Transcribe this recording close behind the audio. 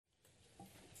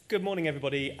Good morning,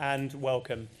 everybody, and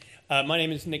welcome. My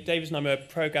name is Nick Davis, and I'm a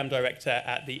Programme Director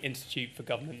at the Institute for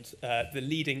Government, the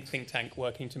leading think tank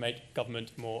working to make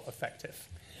government more effective.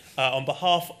 On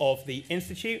behalf of the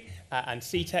Institute and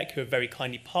CTEC, who have very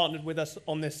kindly partnered with us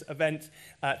on this event,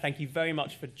 thank you very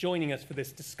much for joining us for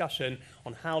this discussion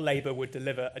on how Labour would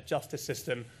deliver a justice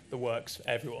system that works for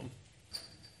everyone.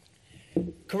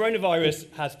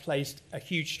 Coronavirus has placed a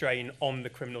huge strain on the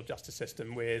criminal justice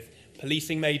system, with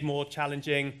policing made more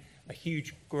challenging, a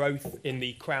huge growth in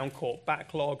the Crown Court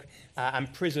backlog,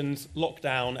 and prisons locked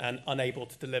down and unable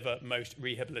to deliver most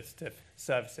rehabilitative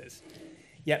services.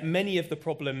 Yet many of the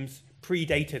problems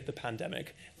predated the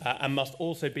pandemic and must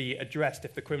also be addressed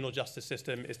if the criminal justice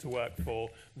system is to work for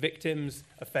victims,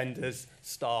 offenders,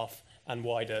 staff, and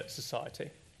wider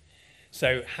society.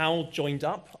 So how joined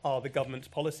up are the government's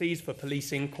policies for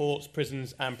policing, courts,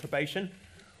 prisons and probation?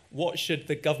 What should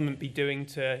the government be doing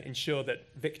to ensure that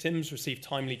victims receive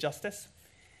timely justice?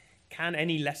 Can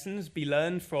any lessons be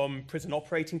learned from prison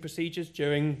operating procedures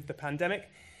during the pandemic?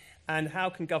 And how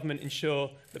can government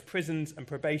ensure that prisons and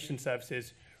probation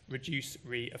services reduce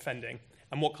re-offending?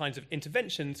 And what kinds of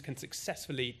interventions can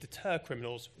successfully deter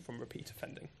criminals from repeat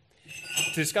offending?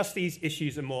 To discuss these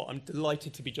issues and more, I'm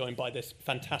delighted to be joined by this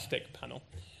fantastic panel.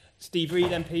 Steve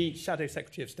Reid, MP, Shadow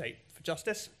Secretary of State for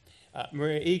Justice.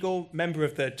 Maria Eagle, member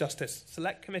of the Justice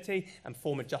Select Committee and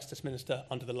former Justice Minister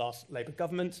under the last Labour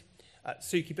government.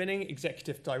 Suki Binning,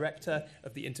 Executive Director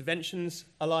of the Interventions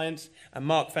Alliance. And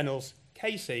Mark Fennells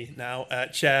Casey, now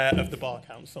Chair of the Bar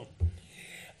Council.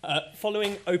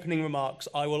 Following opening remarks,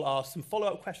 I will ask some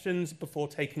follow-up questions before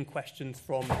taking questions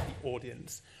from the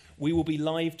audience. We will be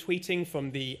live tweeting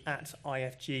from the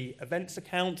 @IFG events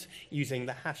account using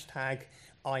the hashtag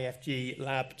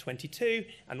IFGLab22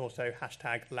 and also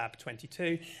hashtag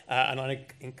Lab22. And I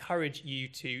encourage you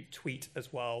to tweet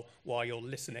as well while you're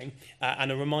listening.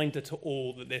 And a reminder to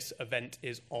all that this event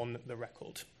is on the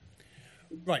record.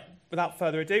 Right, without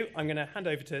further ado, I'm going to hand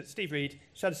over to Steve Reid,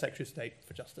 Shadow Secretary of State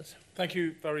for Justice. Thank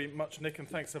you very much, Nick, and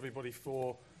thanks everybody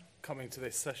for coming to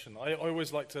this session. I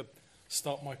always like to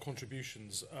start my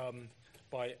contributions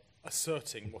by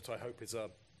asserting what I hope is a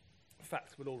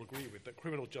fact we'll all agree with, that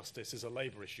criminal justice is a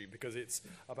Labour issue because it's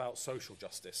about social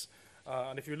justice.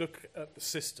 And if you look at the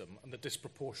system and the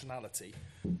disproportionality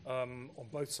on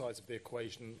both sides of the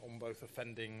equation, on both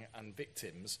offending and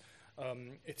victims,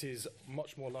 it is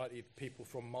much more likely people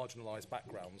from marginalised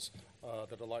backgrounds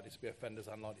that are likely to be offenders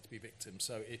and likely to be victims.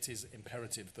 So it is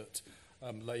imperative that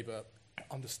Labour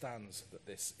understands that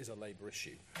this is a Labour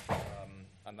issue,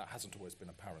 and that hasn't always been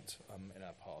apparent in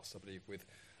our past. I believe with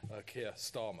Keir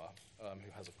Starmer, who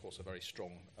has, of course, a very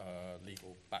strong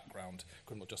legal background,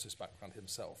 criminal justice background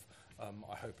himself,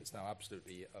 I hope it's now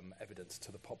absolutely evident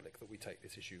to the public that we take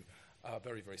this issue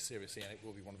very, very seriously, and it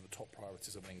will be one of the top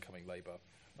priorities of an incoming Labour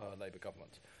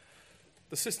government.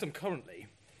 The system currently,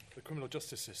 the criminal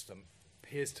justice system,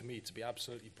 appears to me to be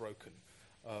absolutely broken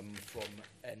from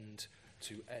end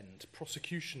to end.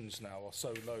 Prosecutions now are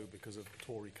so low because of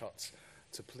Tory cuts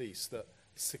to police that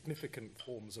significant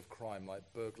forms of crime like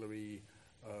burglary,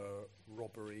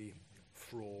 robbery,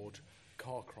 fraud,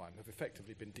 car crime have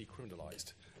effectively been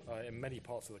decriminalised. In many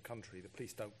parts of the country, the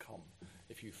police don't come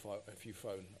if you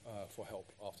phone for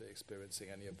help after experiencing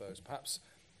any of those. Perhaps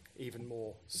even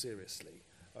more seriously,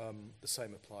 the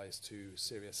same applies to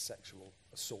serious sexual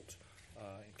assault,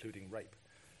 including rape.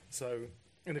 So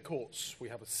in the courts, we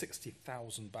have a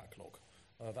 60,000 backlog.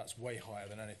 That's way higher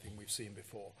than anything we've seen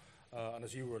before. And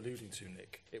as you were alluding to,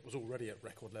 Nick, it was already at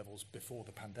record levels before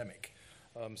the pandemic.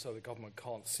 So the government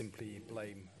can't simply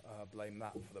blame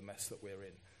that for the mess that we're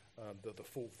in. The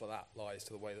fault for that lies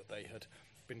to the way that they had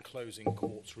been closing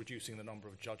courts, reducing the number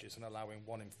of judges and allowing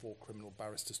 1 in 4 criminal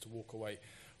barristers to walk away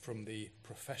from the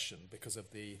profession because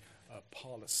of the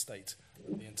parlous state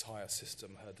that the entire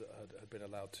system had been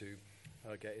allowed to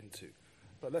get into.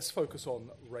 But let's focus on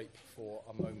rape for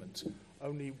a moment.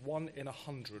 Only 1 in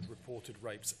 100 reported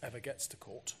rapes ever gets to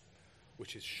court,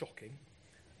 which is shocking.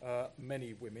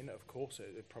 Many women, of course,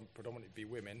 it predominantly be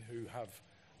women who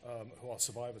are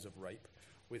survivors of rape,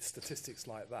 with statistics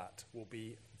like that, will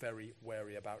be very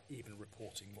wary about even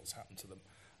reporting what's happened to them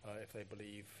if they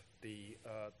believe the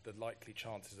likely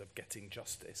chances of getting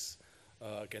justice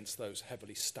against those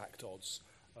heavily stacked odds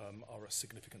are a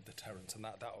significant deterrent, and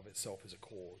that of itself is a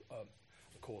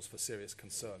cause for serious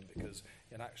concern, because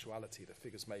in actuality the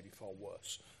figures may be far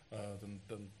worse than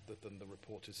the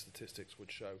reported statistics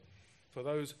would show. For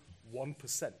those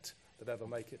 1% that ever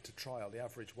make it to trial, the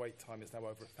average wait time is now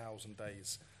over 1,000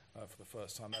 days for the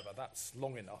first time ever. That's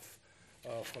long enough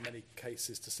for many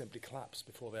cases to simply collapse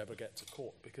before they ever get to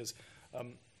court, because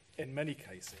in many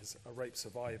cases, a rape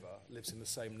survivor lives in the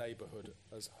same neighbourhood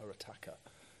as her attacker.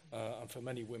 And for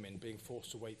many women, being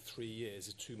forced to wait 3 years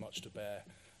is too much to bear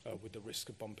with the risk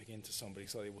of bumping into somebody,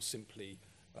 so they will simply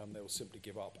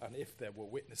give up. And if there were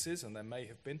witnesses, and there may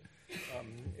have been,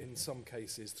 in some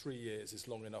cases, 3 years is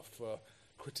long enough for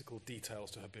critical details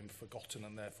to have been forgotten,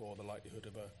 and therefore the likelihood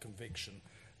of a conviction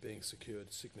being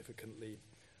secured significantly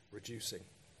reducing.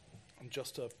 And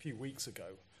just a few weeks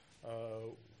ago,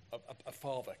 a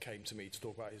father came to me to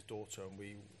talk about his daughter, and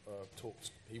we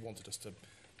talked. He wanted us to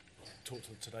talk to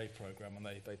the Today programme, and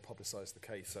they publicised the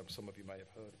case. Some of you may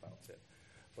have heard about it.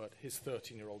 But his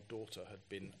 13-year-old daughter had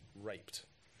been raped,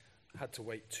 had to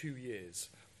wait 2 years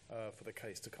for the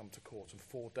case to come to court, and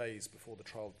 4 days before the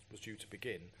trial was due to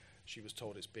begin, she was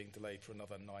told it's being delayed for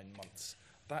another 9 months.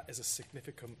 That is a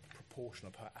significant proportion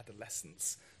of her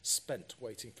adolescence spent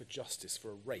waiting for justice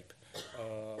for a rape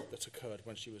that occurred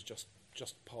when she was just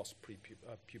past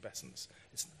pubescence.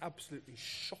 It's an absolutely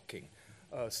shocking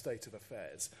state of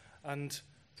affairs, and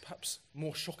perhaps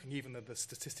more shocking even than the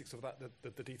statistics of that,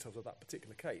 the details of that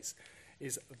particular case,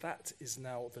 is that is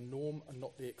now the norm and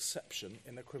not the exception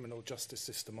in the criminal justice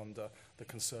system under the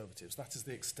Conservatives. That is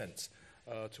the extent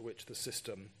to which the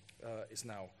system is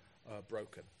now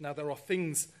broken. Now, there are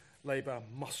things Labour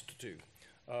must do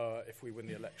if we win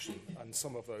the election, and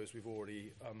some of those we've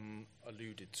already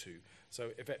alluded to.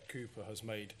 So Yvette Cooper has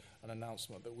made an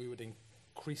announcement that we would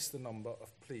increase the number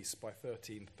of police by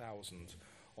 13,000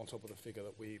 on top of the figure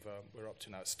that we're up to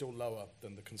now. It's still lower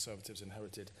than the Conservatives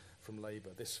inherited from Labour.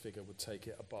 This figure would take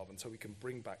it above, and so we can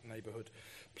bring back neighbourhood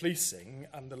policing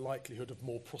and the likelihood of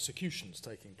more prosecutions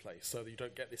taking place, so that you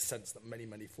don't get this sense that many,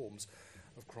 many forms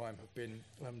of crime have been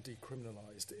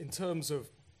decriminalised. In terms of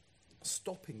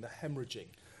stopping the hemorrhaging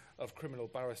of criminal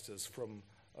barristers from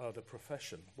the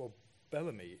profession, well,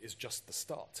 Bellamy is just the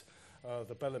start.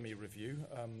 The Bellamy Review,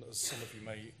 as some of you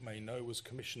may know, was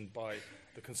commissioned by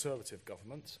the Conservative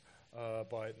government,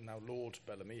 by now Lord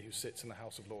Bellamy, who sits in the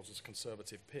House of Lords as a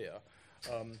Conservative peer,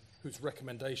 whose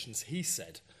recommendations, he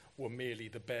said, were merely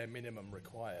the bare minimum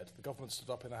required. The government stood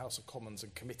up in the House of Commons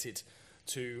and committed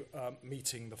to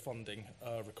meeting the funding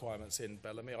requirements in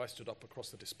Bellamy. I stood up across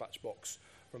the dispatch box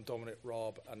from Dominic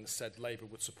Raab and said Labour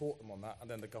would support them on that, and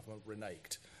then the government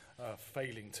reneged,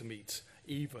 failing to meet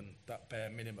even that bare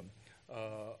minimum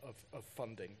of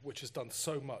funding, which has done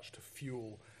so much to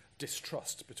fuel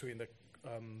distrust between the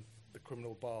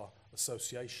Criminal Bar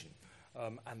Association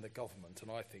and the government.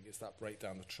 And I think it's that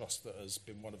breakdown of trust that has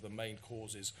been one of the main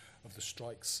causes of the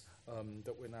strikes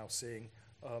that we're now seeing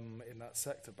in that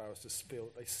sector. Barristers feel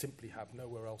that they simply have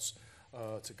nowhere else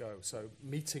to go. So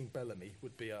meeting Bellamy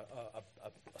would be a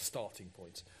starting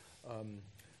point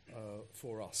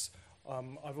for us.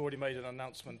 I've already made an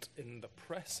announcement in the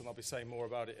press, and I'll be saying more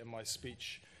about it in my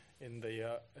speech in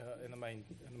the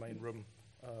main room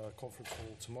conference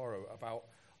hall tomorrow, about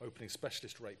opening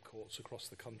specialist rape courts across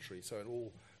the country. So in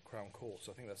all Crown Courts,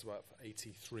 I think that's about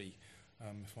 83,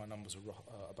 if my numbers are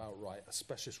about right, a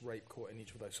specialist rape court in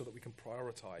each of those, so that we can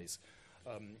prioritise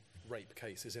rape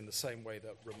cases in the same way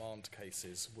that remand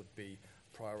cases would be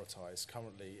prioritised.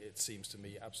 Currently, it seems to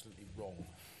me absolutely wrong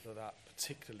that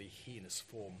particularly heinous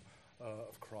form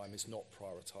of crime is not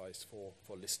prioritised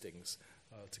for listings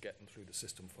to get them through the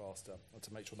system faster. And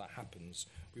to make sure that happens,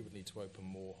 we would need to open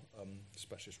more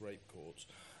specialist rape courts.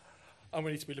 And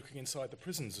we need to be looking inside the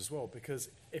prisons as well, because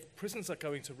if prisons are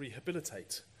going to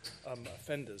rehabilitate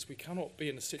offenders, we cannot be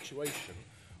in a situation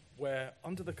where,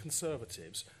 under the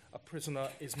Conservatives, a prisoner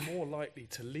is more likely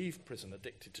to leave prison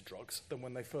addicted to drugs than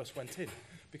when they first went in.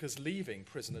 Because leaving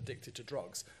prison addicted to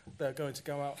drugs, they're going to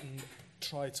go out and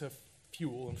try to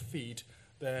fuel and feed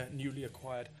their newly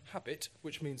acquired habit,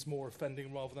 which means more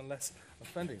offending rather than less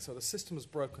offending. So the system has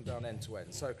broken down end to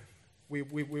end. So we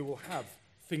will have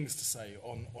things to say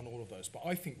on all of those. But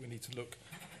I think we need to look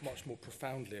much more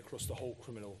profoundly across the whole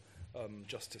criminal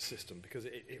justice system, because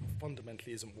it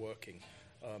fundamentally isn't working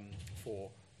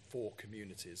for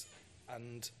communities.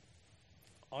 And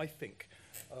I think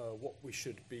what we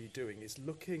should be doing is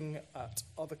looking at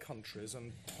other countries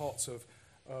and parts of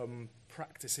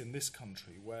practice in this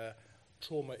country where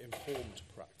trauma-informed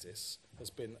practice has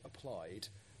been applied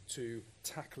to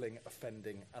tackling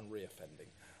offending and reoffending.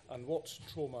 And what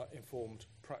trauma-informed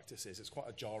practice is, it's quite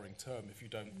a jarring term if you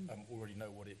don't already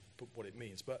know what it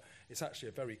means, but it's actually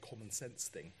a very common sense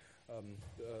thing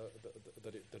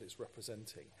that it's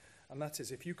representing. And that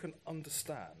is, if you can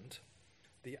understand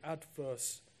the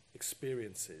adverse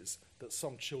experiences that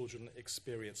some children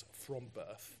experience from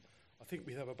birth. I think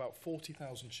we have about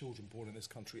 40,000 children born in this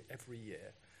country every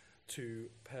year to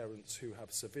parents who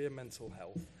have severe mental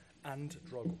health and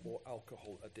drug or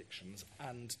alcohol addictions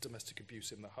and domestic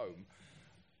abuse in the home,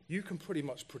 you can pretty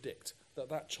much predict that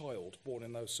that child born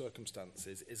in those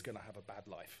circumstances is going to have a bad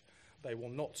life. They will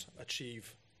not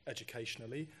achieve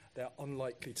educationally. They're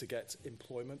unlikely to get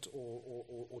employment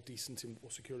or decent or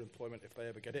secure employment if they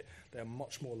ever get it. They're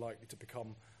much more likely to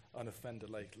become an offender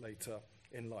later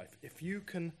in life. If you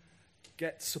can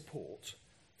get support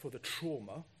for the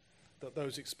trauma that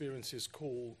those experiences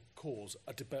cause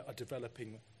a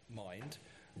developing mind,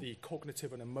 the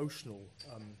cognitive and emotional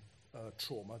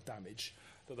trauma, damage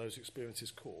that those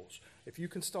experiences cause, if you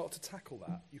can start to tackle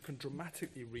that, you can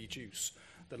dramatically reduce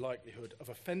the likelihood of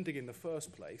offending in the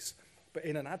first place, but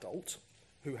in an adult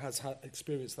who has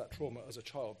experienced that trauma as a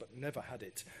child but never had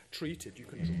it treated, you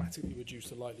can dramatically reduce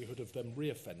the likelihood of them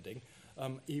reoffending,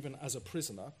 even as a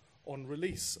prisoner on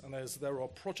release. And there are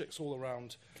projects all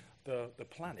around the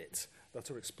planet that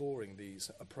are exploring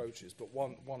these approaches, but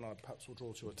one I perhaps will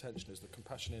draw to your attention is the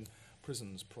Compassion in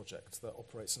Prisons project that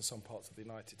operates in some parts of the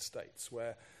United States,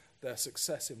 where their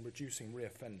success in reducing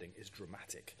reoffending is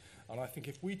dramatic. And I think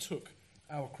if we took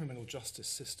our criminal justice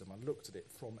system and looked at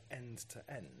it from end to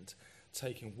end,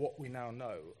 taking what we now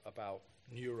know about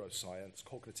neuroscience,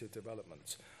 cognitive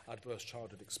development, adverse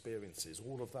childhood experiences,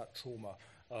 all of that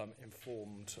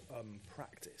trauma-informed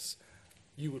practice,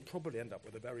 you would probably end up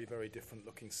with a very, very different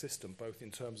looking system, both in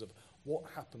terms of what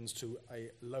happens to a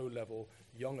low-level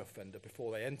young offender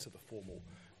before they enter the formal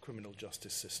criminal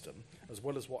justice system, as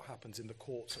well as what happens in the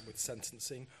courts with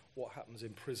sentencing, what happens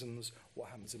in prisons, what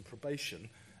happens in probation.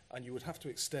 And you would have to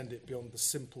extend it beyond the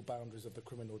simple boundaries of the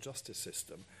criminal justice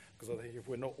system, because I think if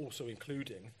we're not also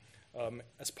including,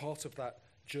 as part of that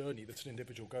journey that an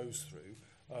individual goes through,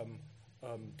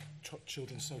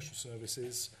 children's social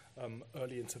services,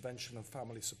 early intervention and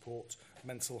family support,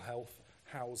 mental health,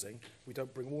 housing, we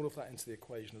don't bring all of that into the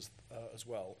equation as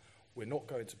well, we're not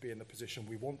going to be in the position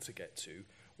we want to get to,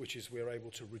 which is we're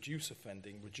able to reduce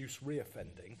offending, reduce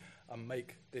reoffending, and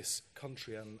make this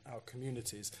country and our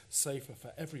communities safer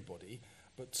for everybody,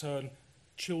 but turn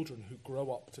children who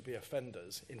grow up to be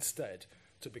offenders instead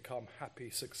to become happy,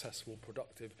 successful,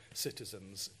 productive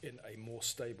citizens in a more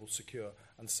stable, secure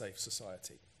and safe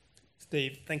society.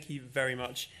 Steve, thank you very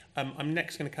much. I'm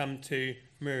next going to come to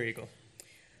Maria Eagle.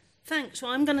 Thanks.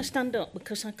 Well, I'm going to stand up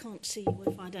because I can't see you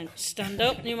if I don't stand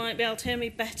up. You might be able to hear me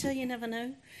better, you never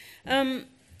know.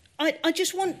 I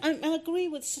agree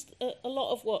with a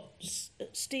lot of what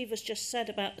Steve has just said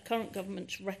about the current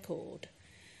government's record.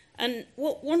 And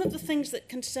one of the things that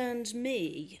concerns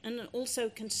me, and also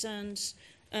concerns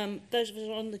those of us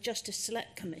on the Justice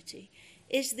Select Committee,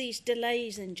 is these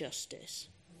delays in justice.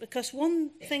 Because one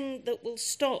thing that will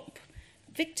stop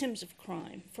victims of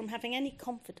crime from having any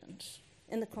confidence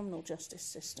in the criminal justice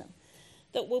system,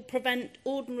 that will prevent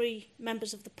ordinary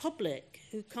members of the public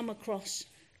who come across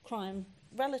crime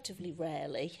relatively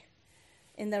rarely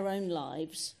in their own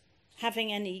lives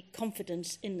having any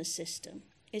confidence in the system,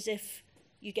 is if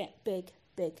you get big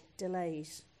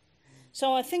delays.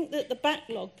 So I think that the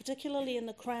backlog, particularly in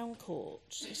the Crown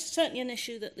Courts, is certainly an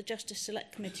issue that the Justice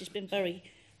Select Committee has been very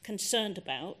concerned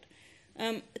about.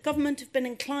 The government have been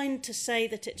inclined to say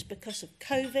that it's because of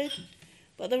COVID,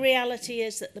 but the reality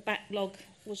is that the backlog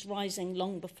was rising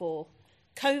long before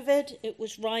COVID. It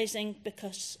was rising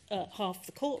because half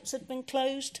the courts had been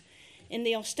closed in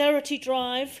the austerity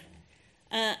drive,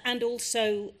 and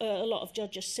also a lot of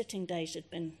judges' sitting days had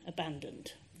been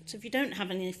abandoned. So if you don't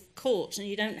have any courts and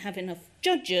you don't have enough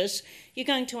judges, you're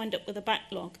going to end up with a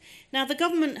backlog. Now, the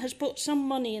government has put some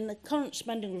money in the current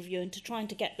spending review into trying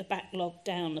to get the backlog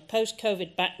down, the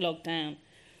post-COVID backlog down.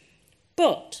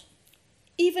 But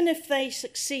even if they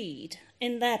succeed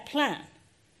in their plan,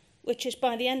 which is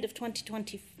by the end of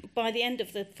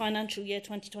the financial year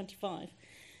 2025,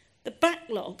 the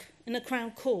backlog in the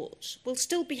Crown Courts will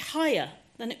still be higher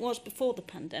than it was before the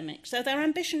pandemic. So their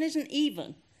ambition isn't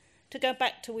even to go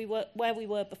back to where we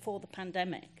were before the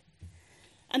pandemic.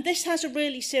 And this has a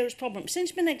really serious problem.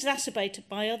 Since been exacerbated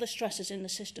by other stresses in the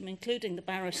system, including the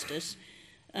barristers,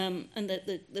 and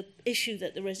the issue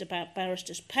that there is about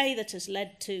barristers' pay that has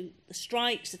led to the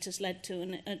strikes, that has led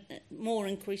to more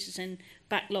increases in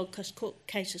backlog because court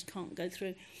cases can't go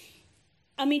through.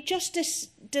 I mean, justice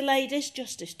delayed is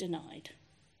justice denied.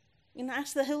 You know,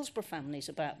 ask the Hillsborough families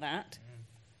about that.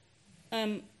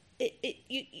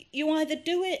 You either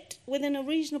do it within a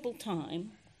reasonable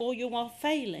time or you are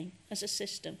failing as a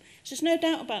system. So there's no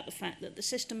doubt about the fact that the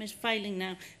system is failing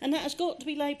now, and that has got to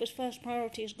be Labour's first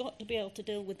priority, has got to be able to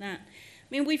deal with that. I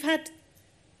mean, we've had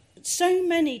so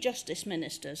many justice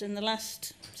ministers in the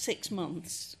last 6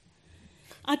 months.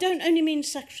 I don't only mean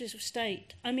secretaries of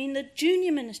state. I mean, the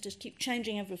junior ministers keep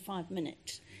changing every 5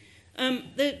 minutes.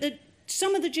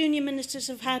 Some of the junior ministers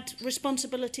have had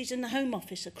responsibilities in the Home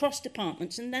Office across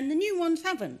departments, and then the new ones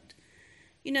haven't.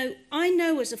 You know, I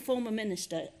know as a former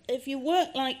minister, if you work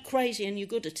like crazy and you're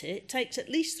good at it, it takes at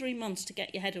least 3 months to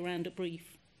get your head around a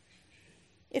brief.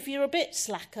 If you're a bit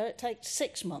slacker, it takes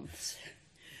 6 months.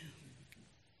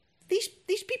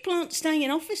 These people aren't staying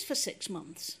in office for 6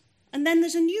 months. And then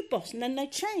there's a new boss, and then they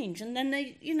change, and then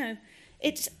they, you know,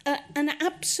 it's an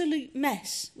absolute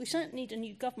mess. We certainly need a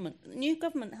new government. The new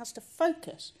government has to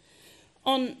focus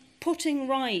on putting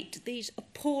right these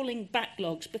appalling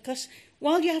backlogs, because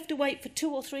while you have to wait for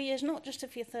 2 or 3 years, not just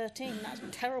if you're 13, that's a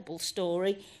terrible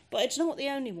story, but it's not the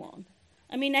only one.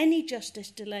 I mean, any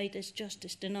justice delayed is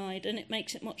justice denied, and it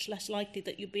makes it much less likely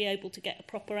that you'll be able to get a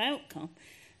proper outcome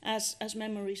as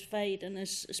memories fade and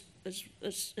as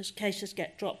cases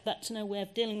get dropped. That's no way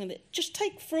of dealing with it. Just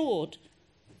take fraud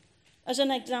as an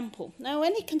example. Now,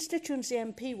 any constituency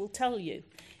MP will tell you,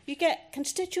 you get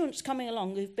constituents coming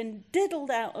along who've been diddled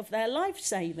out of their life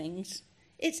savings.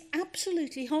 It's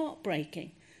absolutely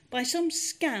heartbreaking, by some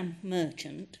scam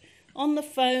merchant on the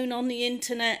phone, on the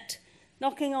internet,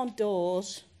 knocking on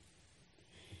doors.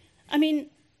 I mean,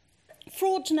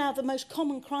 fraud's now the most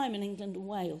common crime in England and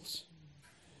Wales.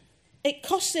 It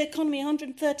costs the economy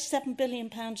 £137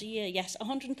 billion a year. Yes,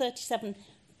 £137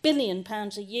 billion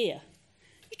a year.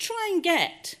 You try and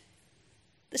get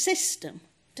the system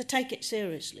to take it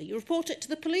seriously. You report it to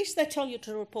the police, they tell you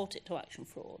to report it to Action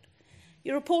Fraud.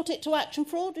 You report it to Action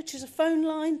Fraud, which is a phone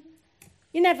line.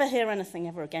 You never hear anything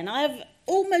ever again. I have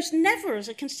almost never, as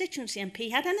a constituency MP,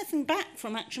 had anything back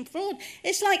from Action Fraud.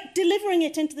 It's like delivering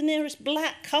it into the nearest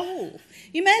black hole.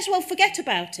 You may as well forget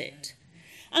about it.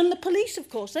 And the police, of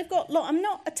course, they've got... I'm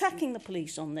not attacking the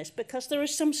police on this, because there are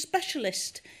some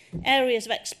specialist areas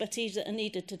of expertise that are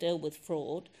needed to deal with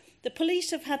fraud. The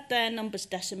police have had their numbers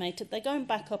decimated. They're going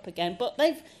back up again. But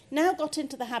they've now got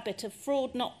into the habit of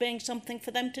fraud not being something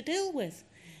for them to deal with.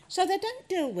 So they don't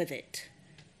deal with it.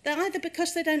 They're either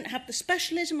because they don't have the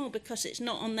specialism or because it's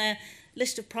not on their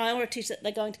list of priorities that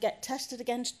they're going to get tested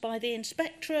against by the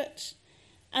inspectorates.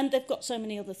 And they've got so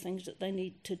many other things that they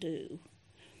need to do.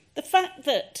 The fact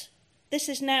that this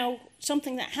is now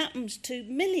something that happens to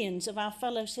millions of our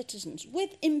fellow citizens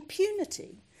with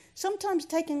impunity, sometimes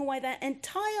taking away their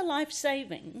entire life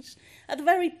savings, at the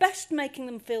very best making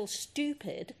them feel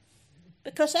stupid,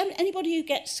 because anybody who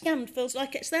gets scammed feels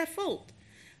like it's their fault.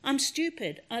 I'm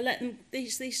stupid. I let them,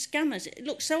 these scammers, it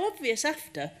looks so obvious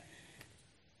after,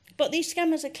 but these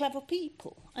scammers are clever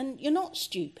people, and you're not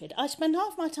stupid. I spend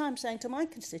half my time saying to my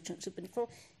constituents who've been fraud,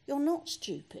 you're not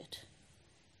stupid.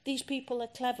 These people are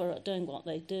clever at doing what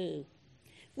they do.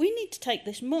 We need to take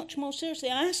this much more seriously.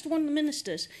 I asked one of the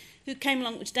ministers who came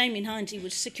along, which Damien Hinds, he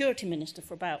was security minister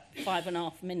for about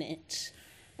 5.5 minutes.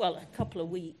 Well, a couple of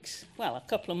weeks. Well, a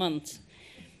couple of months.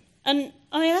 And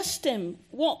I asked him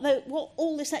what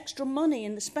all this extra money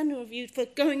in the spending review for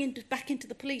going back into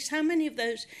the police, how many of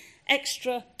those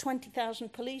extra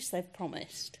 20,000 police they've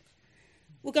promised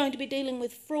were going to be dealing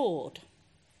with fraud.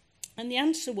 And the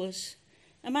answer was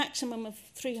a maximum of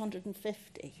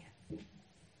 350.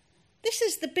 This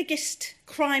is the biggest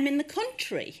crime in the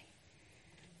country.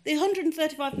 The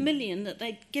 135 million that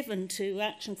they'd given to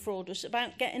Action Fraud was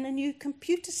about getting a new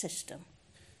computer system,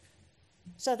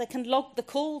 so they can log the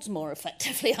calls more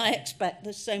effectively, I expect.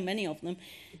 There's so many of them.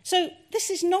 So this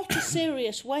is not a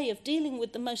serious way of dealing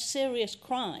with the most serious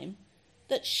crime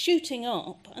that's shooting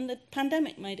up, and the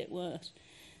pandemic made it worse.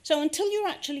 So until you're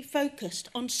actually focused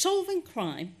on solving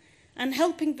crime and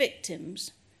helping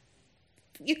victims,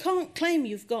 you can't claim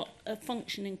you've got a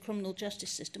functioning criminal justice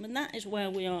system, and that is where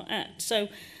we are at. So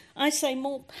I say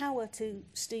more power to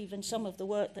Steve and some of the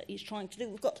work that he's trying to do.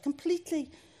 We've got to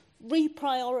completely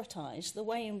reprioritise the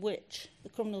way in which the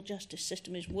criminal justice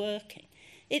system is working.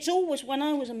 It's always, when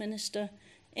I was a minister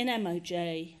in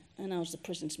MOJ, and I was the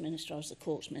prisons minister, I was the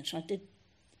courts minister, I did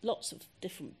lots of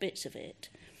different bits of it.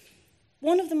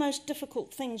 One of the most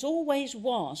difficult things always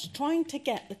was trying to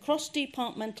get the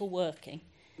cross-departmental working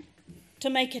to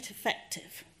make it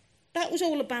effective. That was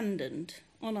all abandoned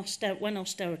on when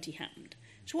austerity happened.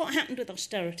 So what happened with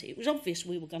austerity? It was obvious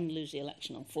we were going to lose the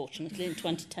election, unfortunately, in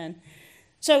 2010.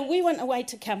 So we went away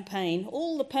to campaign.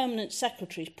 All the permanent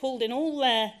secretaries pulled in all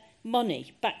their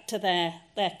money back to their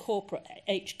corporate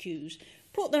HQs,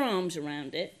 put their arms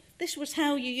around it. This was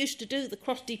how you used to do the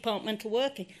cross-departmental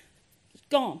working. It's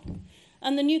gone.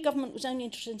 And the new government was only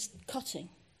interested in cutting.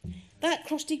 That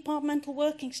cross-departmental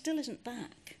working still isn't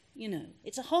back. You know,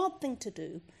 it's a hard thing to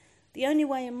do. The only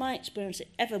way, in my experience, it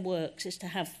ever works is to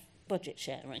have budget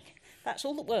sharing. That's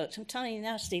all that works. I'm telling you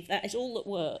now, Steve, that is all that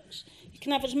works. You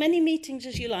can have as many meetings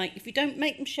as you like. If you don't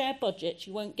make them share budgets,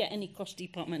 you won't get any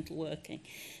cross-departmental working.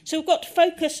 So we've got to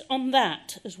focus on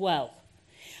that as well.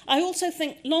 I also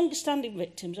think longer-standing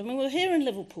victims, I mean, we're here in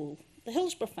Liverpool, the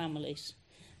Hillsborough families,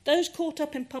 those caught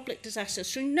up in public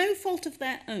disasters through no fault of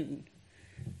their own,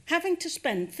 having to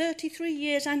spend 33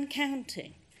 years and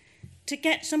counting to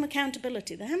get some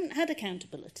accountability. They haven't had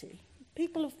accountability.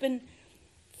 People have been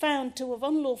found to have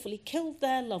unlawfully killed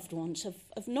their loved ones,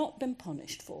 have not been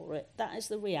punished for it. That is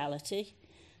the reality.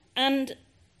 And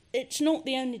it's not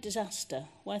the only disaster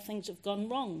where things have gone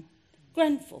wrong.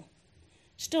 Grenfell,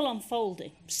 still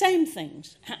unfolding. Same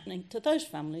things happening to those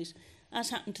families as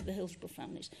happened to the Hillsborough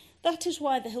families. That is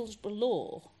why the Hillsborough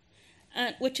law,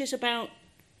 which is about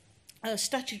a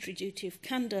statutory duty of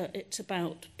candour, it's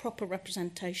about proper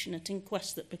representation at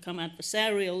inquests that become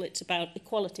adversarial, it's about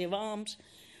equality of arms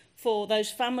for those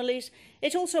families.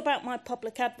 It's also about my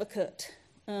public advocate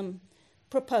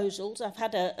proposals. I've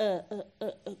had a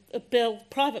bill,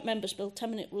 private member's bill,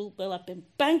 10-minute rule bill. I've been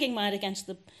banging my head against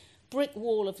the brick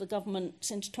wall of the government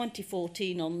since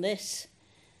 2014 on this.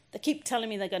 They keep telling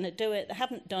me they're going to do it. They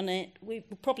haven't done it. We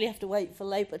will probably have to wait for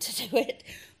Labour to do it.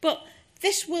 But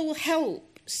this will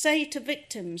help, say, to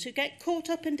victims who get caught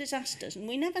up in disasters, and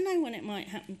we never know when it might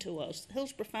happen to us. The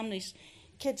Hillsborough families'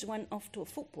 kids went off to a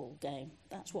football game.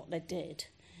 That's what they did.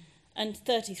 And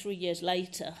 33 years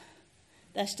later,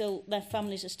 their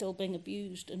families are still being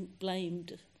abused and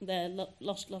blamed, their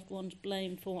lost loved ones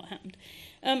blamed for what happened.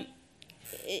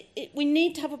 We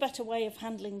need to have a better way of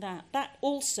handling that. That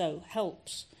also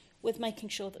helps with making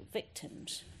sure that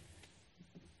victims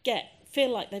feel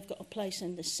like they've got a place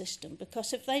in this system,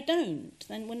 because if they don't,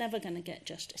 then we're never going to get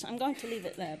justice. I'm going to leave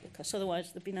it there, because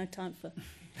otherwise there'll be no time for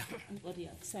anybody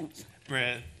else. Thanks.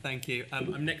 Brilliant, thank you.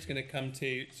 I'm next going to come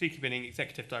to Suki Binning,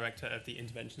 Executive Director of the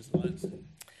Interventions Alliance.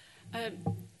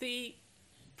 The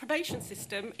probation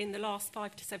system in the last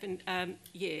 5 to 7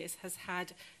 years has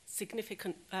had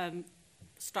significant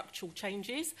structural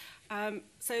changes.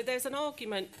 So there's an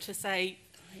argument to say,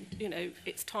 you know,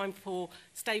 it's time for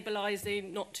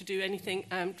stabilising, not to do anything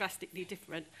drastically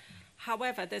different.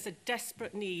 However, there's a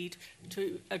desperate need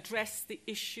to address the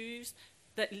issues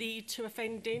that lead to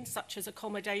offending, such as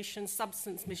accommodation,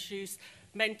 substance misuse,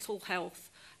 mental health,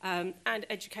 and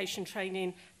education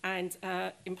training and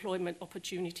employment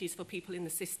opportunities for people in the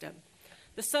system.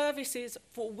 The services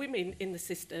for women in the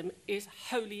system is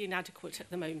wholly inadequate at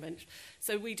the moment,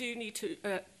 so we do need to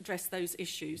address those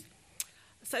issues.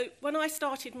 So when I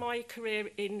started my career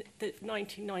in the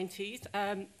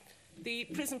 1990s, the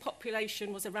prison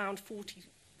population was around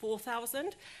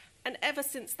 44,000, and ever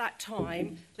since that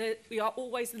time, we are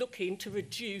always looking to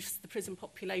reduce the prison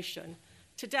population.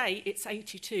 Today, it's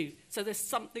 82, so there's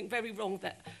something very wrong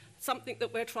there. Something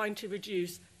that we're trying to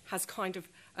reduce has kind of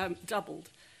doubled.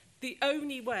 The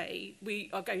only way we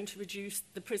are going to reduce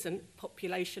the prison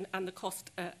population and the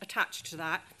cost attached to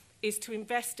that is to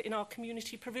invest in our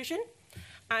community provision.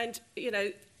 And, you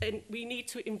know, we need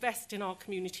to invest in our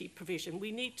community provision.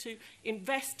 We need to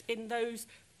invest in those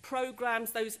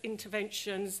programs, those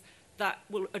interventions that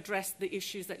will address the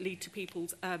issues that lead to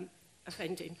people's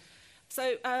offending.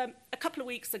 So a couple of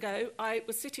weeks ago, I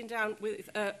was sitting down with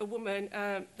a woman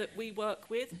that we work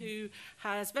with who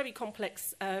has very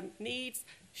complex needs.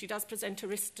 She does present a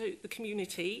risk to the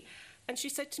community. And she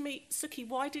said to me, Suki,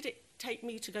 why did it take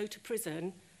me to go to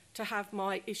prison to have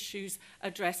my issues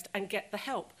addressed and get the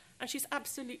help? And she's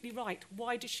absolutely right.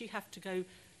 Why did she have to go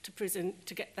to prison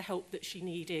to get the help that she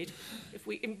needed? If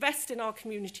we invest in our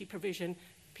community provision,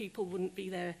 people wouldn't be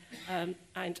there.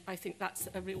 And I think that's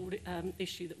a real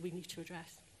issue that we need to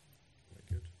address.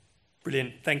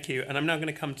 Brilliant, thank you. And I'm now going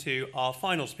to come to our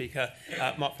final speaker,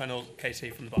 Mark Fennell,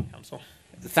 KC from the Bar Council.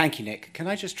 Thank you, Nick. Can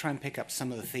I just try and pick up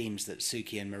some of the themes that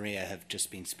Suki and Maria have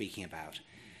just been speaking about?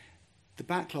 The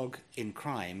backlog in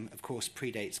crime, of course,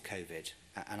 predates COVID,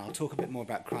 and I'll talk a bit more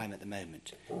about crime at the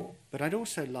moment. But I'd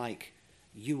also like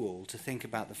you all to think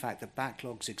about the fact that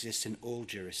backlogs exist in all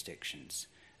jurisdictions,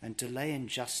 and delay in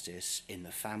justice in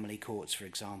the family courts, for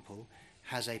example,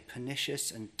 has a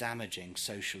pernicious and damaging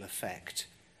social effect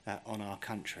on our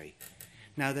country.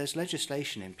 Now, there's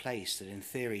legislation in place that in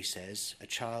theory says a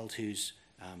child who's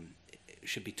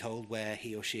should be told where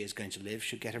he or she is going to live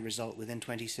should get a result within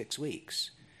 26 weeks.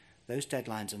 Those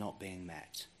deadlines are not being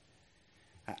met.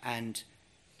 And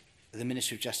the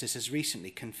Ministry of Justice has recently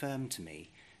confirmed to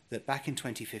me that back in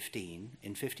 2015,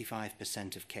 in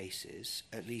 55% of cases,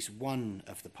 at least one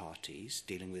of the parties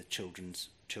dealing with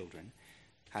children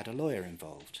had a lawyer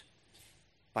involved.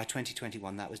 By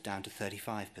 2021, that was down to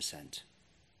 35%.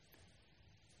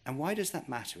 And why does that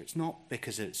matter? It's not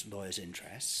because it's lawyers'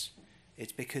 interests.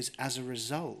 It's because as a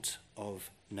result of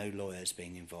no lawyers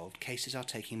being involved, cases are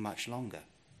taking much longer.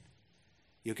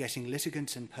 You're getting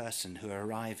litigants in person who are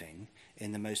arriving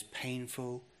in the most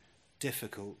painful,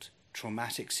 difficult,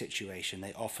 traumatic situation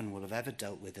they often will have ever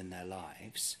dealt with in their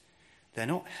lives. They're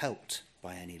not helped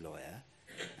by any lawyer.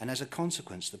 And as a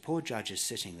consequence, the poor judge is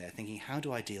sitting there thinking, how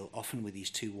do I deal often with these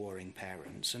two warring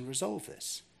parents and resolve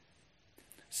this?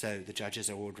 So the judges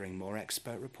are ordering more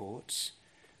expert reports.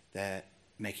 They're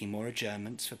making more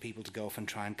adjournments for people to go off and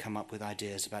try and come up with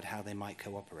ideas about how they might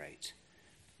cooperate.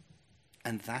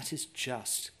 And that is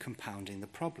just compounding the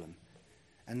problem.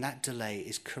 And that delay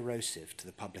is corrosive to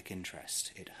the public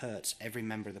interest. It hurts every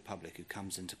member of the public who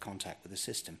comes into contact with the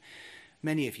system.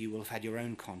 Many of you will have had your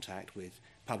own contact with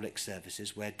public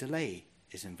services where delay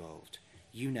is involved.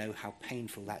 You know how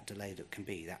painful that delay that can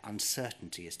be, that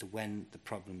uncertainty as to when the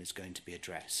problem is going to be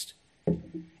addressed.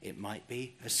 It might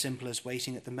be as simple as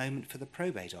waiting at the moment for the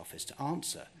probate office to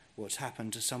answer what's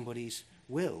happened to somebody's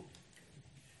will.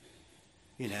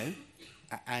 You know,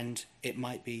 and it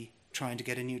might be trying to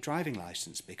get a new driving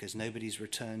license because nobody's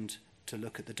returned to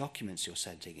look at the documents you're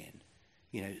sending in.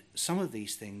 You know, some of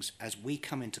these things, as we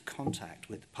come into contact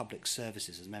with public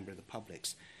services as a member of the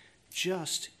publics,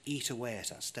 just eat away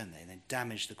at us, don't they? And they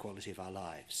damage the quality of our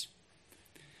lives.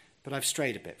 But I've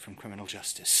strayed a bit from criminal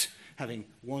justice, having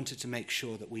wanted to make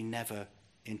sure that we never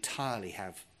entirely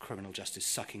have criminal justice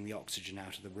sucking the oxygen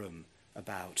out of the room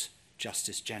about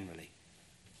justice generally.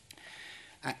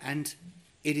 And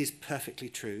it is perfectly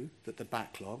true that the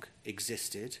backlog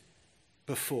existed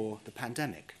before the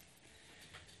pandemic.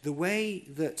 The way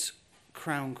that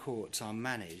Crown Courts are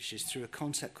managed is through a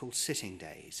concept called sitting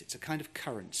days. It's a kind of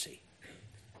currency.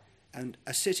 And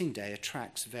a sitting day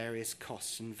attracts various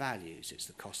costs and values. It's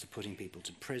the cost of putting people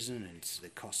to prison, and it's the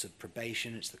cost of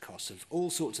probation, it's the cost of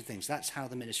all sorts of things. That's how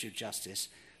the Ministry of Justice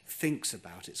thinks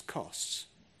about its costs.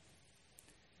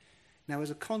 Now,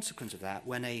 as a consequence of that,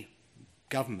 when a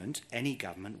government, any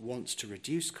government, wants to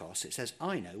reduce costs, it says,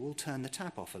 I know, we'll turn the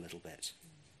tap off a little bit.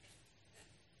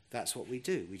 That's what we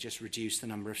do. We just reduce the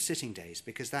number of sitting days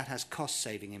because that has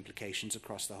cost-saving implications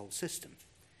across the whole system.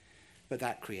 But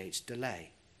that creates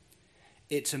delay.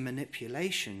 It's a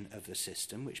manipulation of the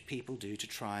system which people do to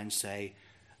try and say,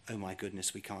 oh my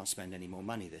goodness, we can't spend any more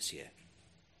money this year.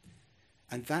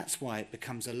 And that's why it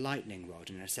becomes a lightning rod,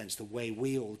 in a sense, the way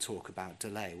we all talk about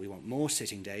delay. We want more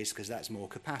sitting days because that's more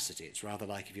capacity. It's rather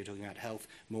like, if you're talking about health,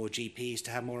 more GPs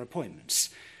to have more appointments,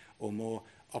 or more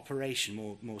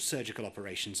more surgical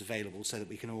operations available so that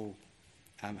we can all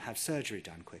have surgery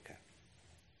done quicker.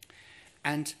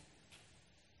 And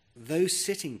those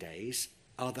sitting days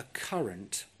are the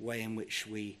current way in which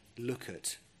we look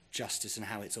at justice and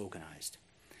how it's organised.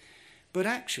 But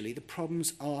actually, the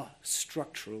problems are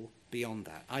structural beyond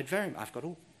that. I've got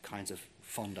all kinds of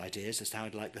fond ideas as to how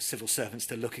I'd like the civil servants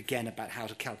to look again about how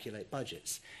to calculate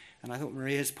budgets. And I thought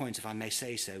Maria's point, if I may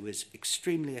say so, was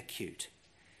extremely acute.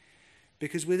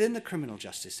 Because within the criminal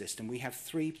justice system, we have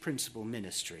three principal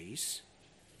ministries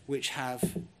which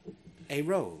have a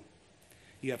role.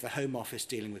 You have the Home Office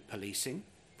dealing with policing,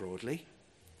 broadly.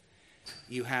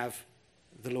 You have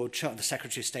the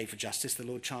Secretary of State for Justice, the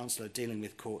Lord Chancellor, dealing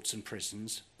with courts and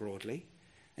prisons, broadly.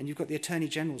 And you've got the Attorney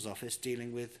General's Office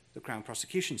dealing with the Crown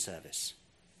Prosecution Service.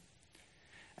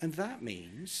 And that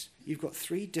means you've got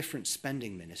three different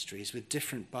spending ministries with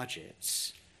different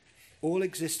budgets, all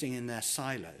existing in their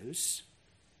silos,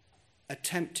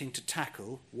 attempting to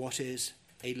tackle what is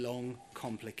a long,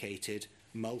 complicated,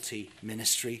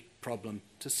 multi-ministry problem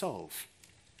to solve.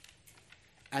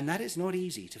 And that is not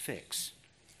easy to fix.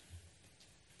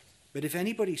 But if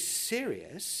anybody's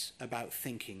serious about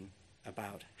thinking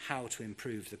about how to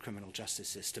improve the criminal justice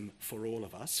system for all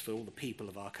of us, for all the people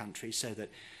of our country, so that,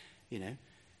 you know,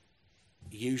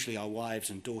 usually our wives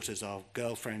and daughters, our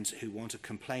girlfriends who want to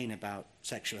complain about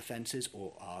sexual offences,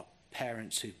 or our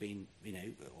parents who've been, you know,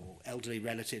 or elderly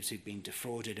relatives who've been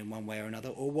defrauded in one way or another,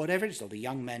 or whatever it is, or the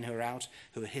young men who are out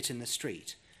who are hit in the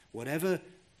street, whatever,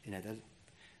 you know,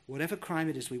 whatever crime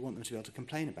it is we want them to be able to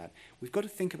complain about, we've got to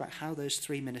think about how those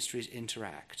three ministries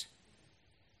interact.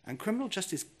 And criminal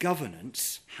justice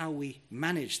governance, how we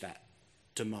manage that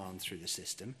demand through the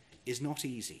system, is not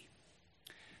easy.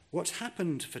 What's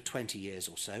happened for 20 years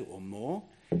or so, or more,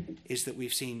 is that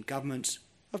we've seen governments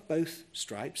of both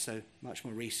stripes, so much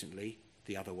more recently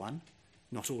the other one,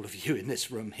 not all of you in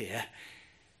this room here,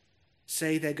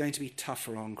 say they're going to be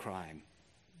tougher on crime.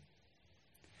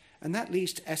 And that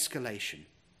leads to escalation.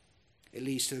 It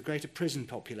leads to the greater prison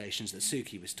populations that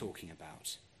Suki was talking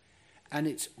about. And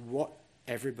it's what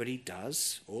everybody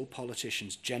does, all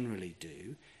politicians generally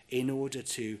do, in order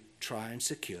to try and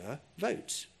secure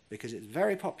votes, because it's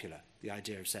very popular, the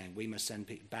idea of saying we must send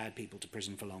bad people to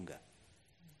prison for longer.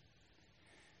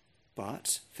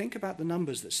 But think about the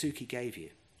numbers that Suki gave you.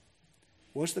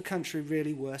 Was the country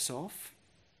really worse off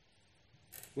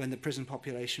when the prison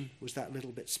population was that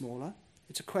little bit smaller?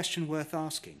 It's a question worth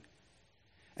asking.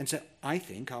 And so I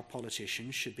think our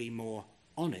politicians should be more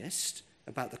honest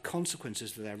about the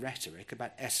consequences of their rhetoric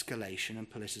about escalation and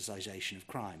politicisation of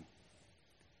crime.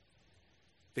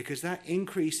 Because that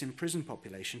increase in prison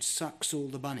population sucks all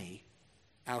the money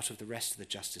out of the rest of the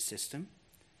justice system,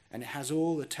 and it has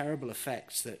all the terrible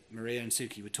effects that Maria and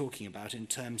Suki were talking about in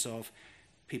terms of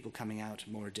people coming out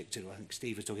more addicted, or I think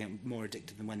Steve was talking about more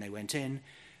addicted than when they went in.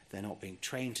 They're not being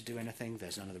trained to do anything.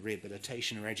 There's none of the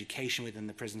rehabilitation or education within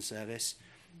the prison service.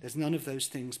 There's none of those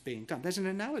things being done. There's an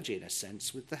analogy, in a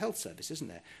sense, with the health service, isn't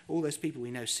there? All those people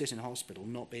we know sit in hospital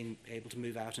not being able to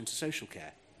move out into social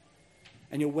care.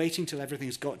 And you're waiting till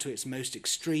everything's got to its most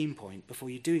extreme point before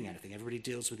you're doing anything. Everybody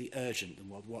deals with the urgent and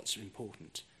what's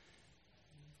important.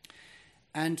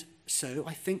 And so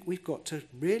I think we've got to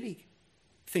really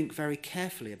think very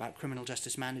carefully about criminal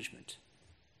justice management.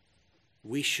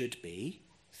 We should be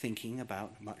thinking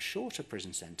about much shorter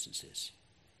prison sentences.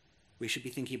 We should be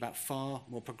thinking about far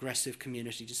more progressive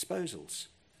community disposals.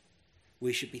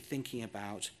 We should be thinking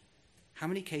about how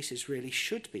many cases really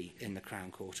should be in the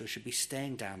Crown Court or should be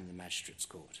staying down in the Magistrates'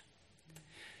 Court.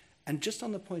 And just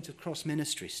on the point of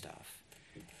cross-ministry stuff,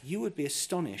 you would be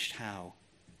astonished how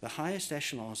the highest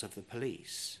echelons of the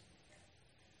police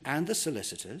and the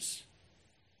solicitors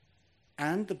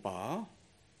and the bar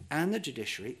and the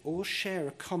judiciary all share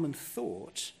a common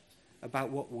thought about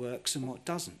what works and what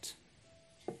doesn't.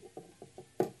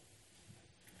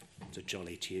 It's a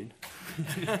jolly tune.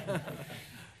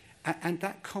 And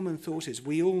that common thought is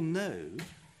we all know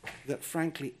that,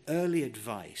 frankly, early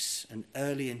advice and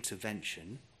early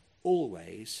intervention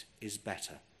always is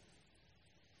better.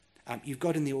 You've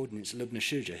got in the audience Lubna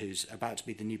Shuja, who's about to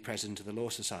be the new president of the Law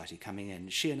Society, coming in.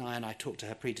 She and I talked to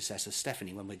her predecessor,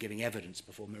 Stephanie, when we're giving evidence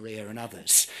before Maria and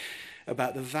others,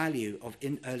 about the value of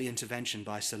early intervention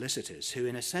by solicitors, who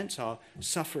in a sense are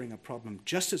suffering a problem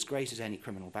just as great as any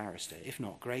criminal barrister, if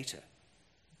not greater.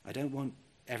 I don't want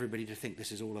everybody to think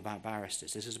this is all about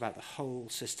barristers. This is about the whole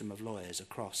system of lawyers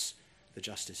across the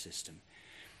justice system.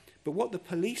 But what the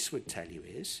police would tell you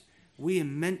is we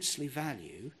immensely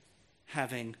value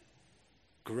having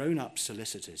grown-up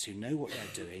solicitors who know what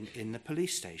they're doing in the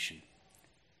police station.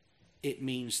 It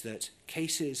means that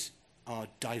cases are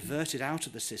diverted out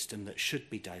of the system that should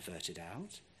be diverted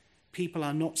out. People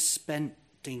are not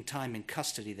spending time in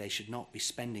custody they should not be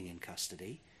spending in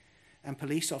custody. And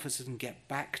police officers can get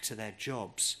back to their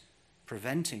jobs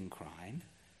preventing crime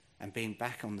and being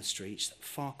back on the streets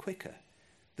far quicker.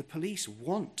 The police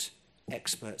want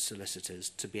expert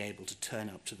solicitors to be able to turn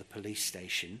up to the police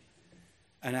station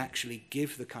and actually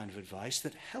give the kind of advice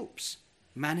that helps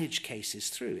manage cases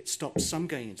through. It stops some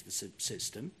going into the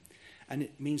system, and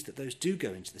it means that those do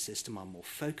go into the system are more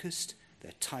focused,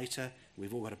 they're tighter,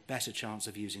 we've all got a better chance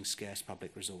of using scarce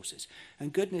public resources.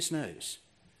 And goodness knows,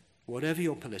 whatever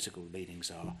your political leanings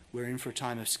are, we're in for a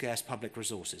time of scarce public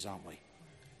resources, aren't we?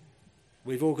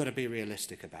 We've all got to be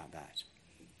realistic about that.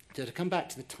 So to come back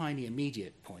to the tiny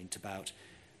immediate point about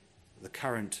the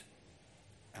current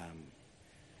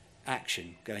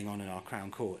action going on in our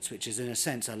Crown Courts, which is in a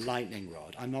sense a lightning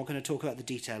rod. I'm not going to talk about the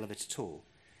detail of it at all.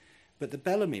 But the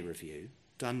Bellamy Review,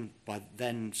 done by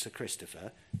then Sir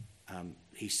Christopher,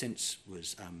 he since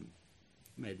was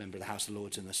made member of the House of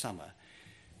Lords in the summer,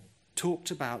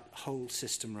 talked about whole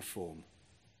system reform.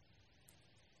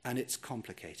 And it's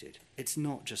complicated. It's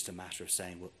not just a matter of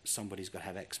saying, well, somebody's got to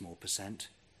have X more percent.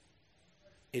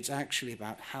 It's actually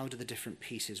about how do the different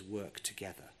pieces work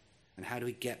together, and how do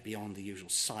we get beyond the usual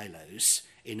silos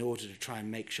in order to try and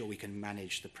make sure we can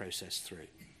manage the process through.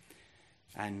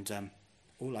 And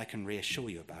all I can reassure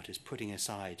you about is, putting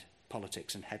aside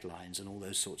politics and headlines and all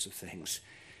those sorts of things,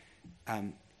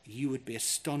 you would be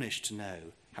astonished to know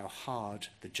how hard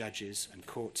the judges and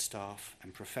court staff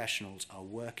and professionals are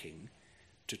working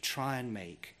to try and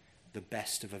make the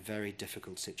best of a very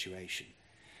difficult situation.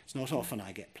 It's not often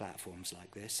I get platforms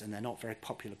like this, and they're not very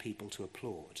popular people to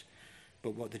applaud.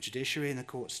 But what the judiciary and the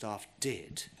court staff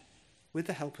did, with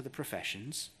the help of the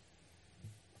professions,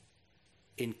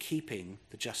 in keeping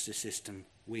the justice system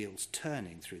wheels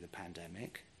turning through the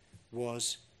pandemic,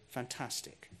 was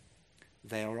fantastic.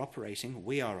 They are operating,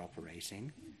 we are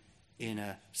operating, in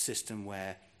a system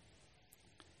where,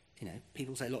 you know,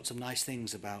 people say lots of nice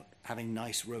things about having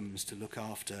nice rooms to look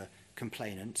after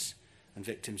complainants and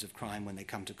victims of crime when they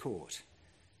come to court.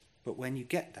 But when you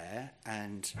get there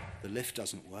and the lift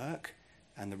doesn't work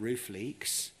and the roof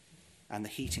leaks and the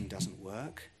heating doesn't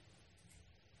work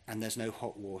and there's no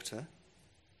hot water.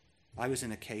 I was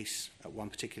in a case at one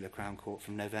particular Crown Court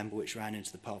from November which ran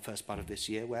into the first part of this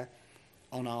year where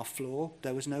on our floor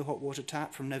there was no hot water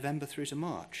tap from November through to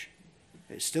March.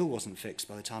 It still wasn't fixed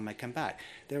by the time I came back.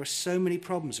 There are so many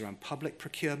problems around public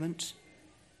procurement,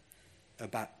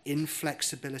 about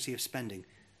inflexibility of spending.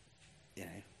 You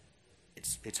know,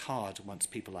 it's hard once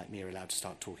people like me are allowed to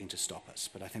start talking to stop us,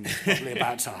 but I think it's probably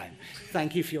about time.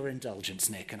 Thank you for your indulgence,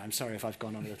 Nick, and I'm sorry if I've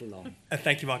gone on a little long.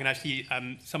 Thank you, Mark. And actually,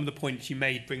 some of the points you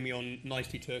made bring me on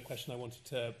nicely to a question I wanted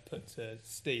to put to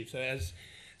Steve. So as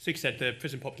Suki said, the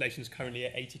prison population is currently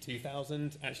at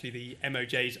 82,000. Actually, the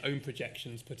MOJ's own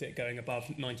projections put it going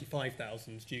above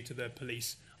 95,000 due to the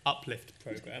police uplift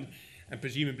programme. And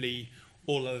presumably,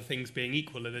 all other things being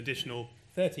equal, an additional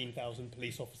 13,000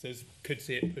 police officers could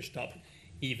see it pushed up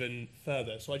even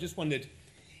further. So I just wondered,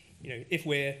 you know, if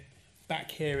we're back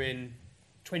here in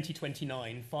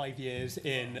 2029, 5 years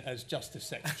in as Justice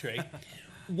Secretary,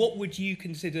 what would you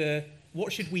consider,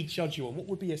 what should we judge you on? What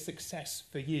would be a success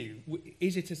for you?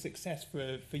 Is it a success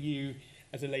for you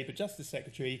as a Labour Justice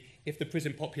Secretary if the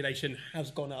prison population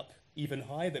has gone up even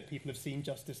higher, that people have seen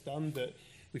justice done, that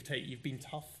you've been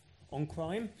tough on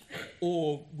crime?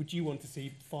 Or would you want to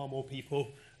see far more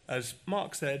people, as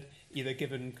Mark said, either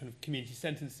given kind of community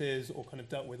sentences or kind of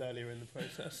dealt with earlier in the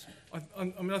process? I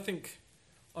mean, I think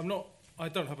I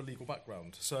don't have a legal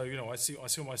background, so you know, I see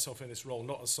myself in this role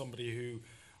not as somebody who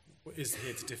is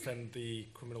here to defend the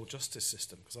criminal justice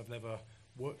system, because I've never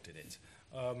worked in it.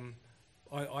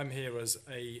 I'm here as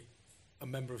a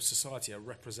member of society, a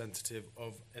representative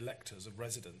of electors, of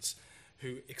residents,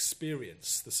 who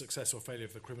experience the success or failure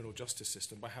of the criminal justice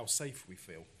system by how safe we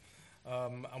feel,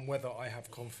 and whether I have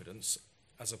confidence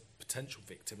as a potential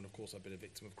victim, and of course I've been a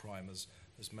victim of crime as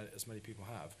many people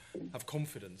have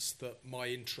confidence that my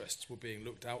interests were being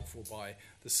looked out for by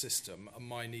the system and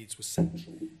my needs were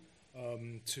central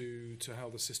to how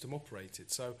the system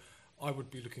operated. So I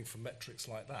would be looking for metrics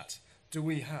like that. Do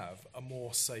we have a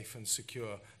more safe and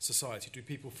secure society? Do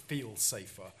people feel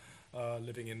safer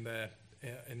living in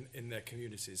their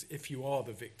communities? If you are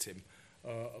the victim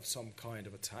of some kind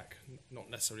of attack, not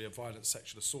necessarily a violent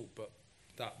sexual assault, but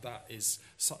that is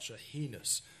such a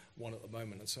heinous one at the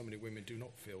moment, and so many women do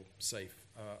not feel safe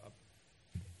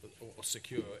or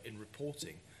secure in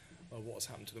reporting what has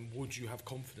happened to them. Would you have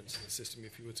confidence in the system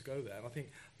if you were to go there? And I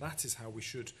think that is how we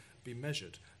should be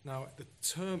measured. Now,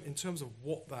 in terms of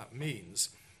what that means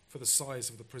for the size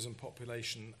of the prison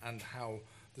population and how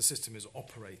the system is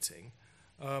operating,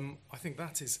 I think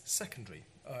that is secondary,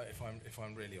 if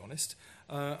I'm really honest.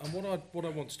 And what I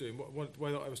want to do, what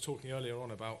I was talking earlier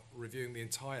on about reviewing the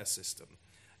entire system,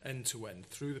 end to end,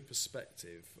 through the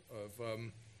perspective of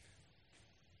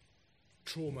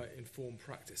trauma-informed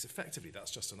practice. Effectively,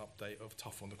 that's just an update of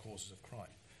tough on the causes of crime,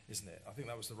 isn't it? I think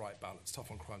that was the right balance: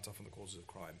 tough on crime, tough on the causes of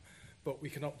crime. But we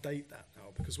can update that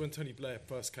now, because when Tony Blair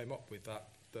first came up with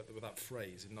that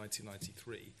phrase in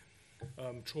 1993,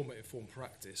 trauma-informed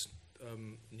practice,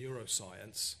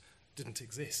 neuroscience didn't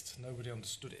exist. Nobody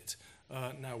understood it.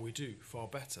 Now we do, far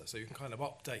better. So you can kind of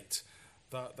update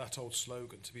that old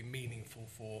slogan to be meaningful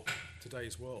for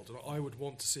today's world. And I would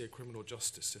want to see a criminal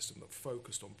justice system that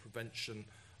focused on prevention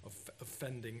of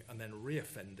offending and then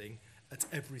re-offending at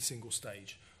every single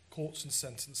stage. Courts and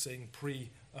sentencing,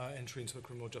 pre-entry into the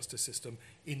criminal justice system,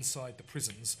 inside the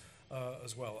prisons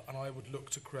as well. And I would look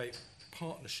to create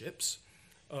partnerships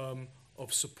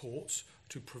of support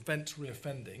to prevent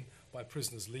re-offending by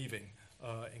prisoners leaving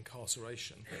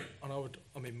incarceration.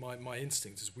 And my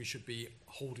instinct is we should be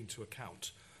holding to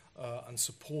account and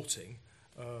supporting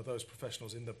those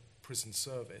professionals in the prison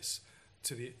service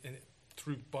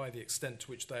by the extent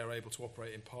to which they are able to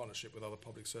operate in partnership with other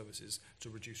public services to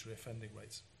reduce re-offending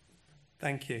rates.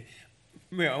 Thank you.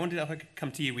 Maria, I wondered if I could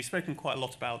come to you. We've spoken quite a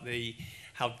lot about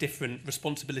how different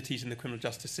responsibilities in the criminal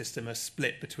justice system are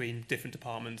split between different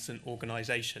departments and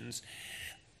organisations.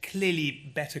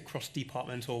 Clearly, better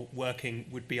cross-departmental working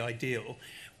would be ideal,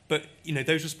 but you know,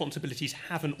 those responsibilities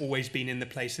haven't always been in the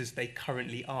places they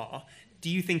currently are. Do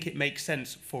you think it makes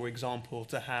sense, for example,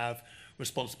 to have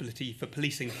responsibility for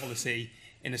policing policy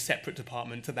in a separate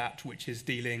department to that which is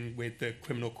dealing with the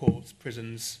criminal courts,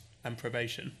 prisons and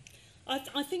probation?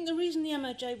 I think the reason the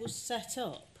MOJ was set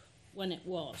up when it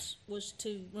was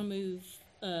to remove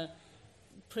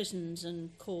prisons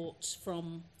and courts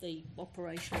from the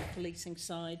operational policing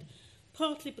side,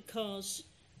 partly because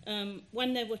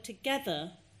when they were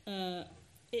together,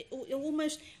 it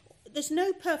almost, there's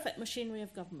no perfect machinery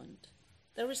of government.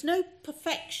 There is no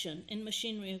perfection in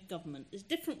machinery of government. There's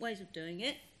different ways of doing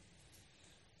it.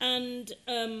 And,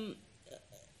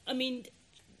 I mean,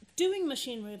 doing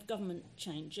machinery of government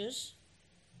changes,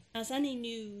 as any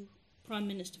new Prime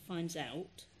Minister finds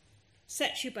out,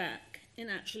 sets you back in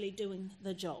actually doing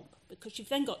the job, because you've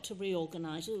then got to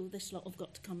reorganise. Oh, this lot have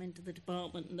got to come into the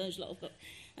department, and those lot have got,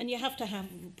 and you have to have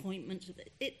appointments.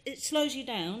 It slows you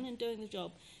down in doing the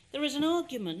job. There is an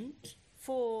argument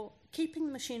for keeping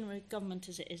the machinery of government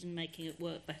as it is and making it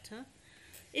work better.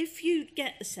 If you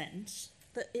get the sense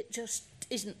that it just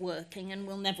isn't working and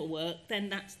will never work, then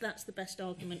that's the best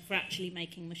argument for actually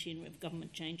making machinery of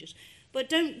government changes. But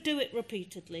don't do it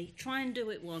repeatedly. Try and do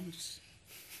it once.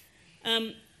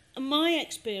 My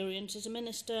experience as a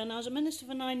minister, and I was a minister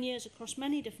for 9 years across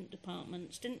many different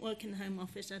departments, didn't work in the Home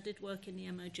Office, I did work in the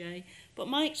MOJ, but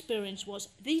my experience was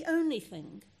the only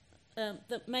thing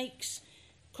that makes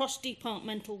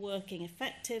cross-departmental working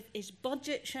effective is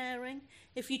budget sharing.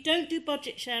 If you don't do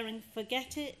budget sharing,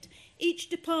 forget it. Each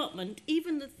department,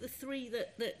 even the three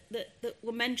that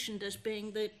were mentioned as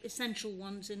being the essential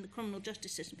ones in the criminal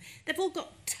justice system, they've all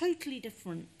got totally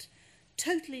different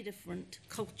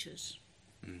cultures.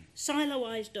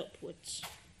 Siloised upwards.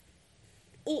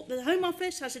 The Home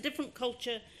Office has a different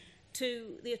culture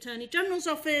to the Attorney General's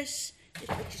office,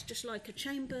 which is just like a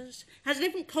chambers, has a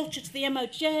different culture to the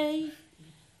MOJ,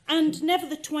 and never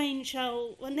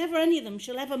any of them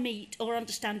shall ever meet or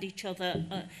understand each other.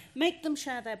 Make them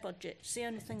share their budgets, the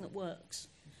only thing that works,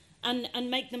 and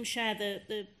make them share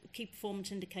the key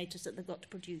performance indicators that they've got to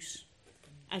produce,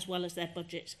 as well as their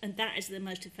budgets, and that is the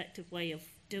most effective way of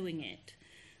doing it.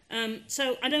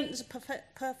 So I don't think there's a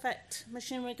perfect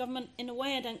machinery of government. In a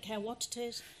way, I don't care what it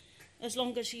is, as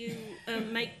long as you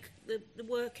make the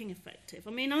working effective.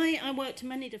 I mean, I worked in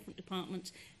many different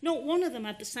departments. Not one of them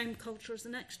had the same culture as the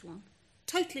next one.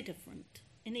 Totally different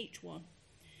in each one.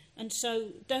 And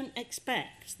so don't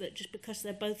expect that just because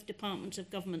they're both departments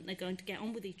of government, they're going to get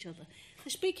on with each other. They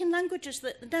speak in languages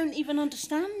that they don't even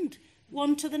understand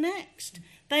one to the next.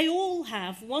 They all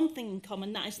have one thing in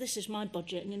common, that is, this is my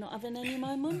budget and you're not having any of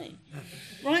my money.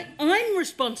 Right? I'm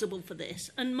responsible for this.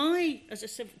 And as a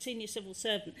senior civil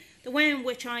servant, the way in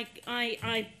which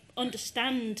I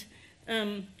understand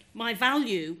my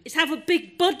value is have a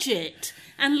big budget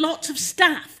and lots of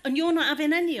staff, and you're not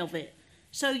having any of it.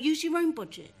 So use your own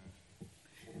budget.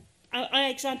 I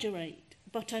exaggerate,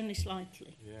 but only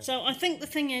slightly. Yeah. So I think the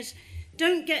thing is,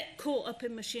 don't get caught up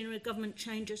in machinery of government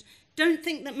changes. Don't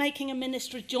think that making a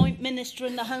minister a joint minister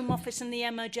in the Home Office and the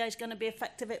MOJ is going to be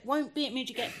effective. It won't be. It means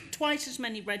you get twice as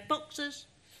many red boxes.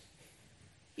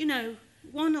 You know,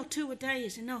 1 or 2 a day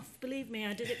is enough. Believe me,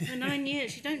 I did it for 9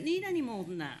 years. You don't need any more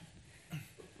than that.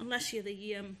 Unless you're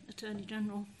the Attorney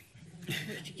General,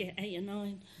 which you get 8 or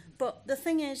 9. But the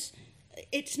thing is,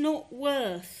 it's not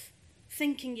worth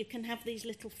thinking you can have these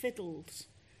little fiddles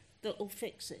that will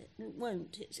fix it. It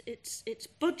won't. It's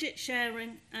budget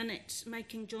sharing, and it's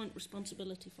making joint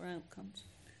responsibility for outcomes,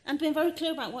 and being very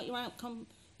clear about what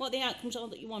the outcomes are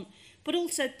that you want. But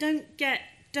also, don't get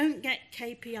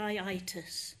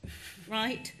KPI-itis,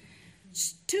 right?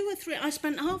 2 or 3. I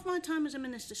spent half my time as a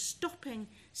minister stopping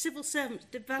civil servants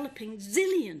developing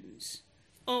zillions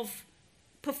of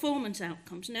performance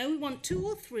outcomes. No, we want 2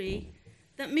 or 3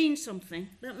 that mean something,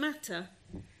 that matter,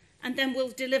 and then we'll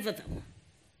deliver them.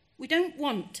 We don't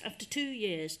want, after 2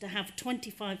 years, to have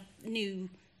 25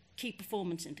 new key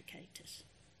performance indicators.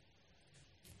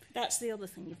 That's the other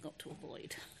thing you've got to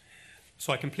avoid.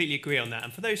 So I completely agree on that.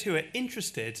 And for those who are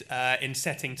interested in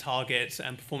setting targets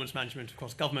and performance management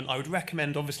across government, I would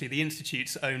recommend, obviously, the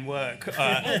Institute's own work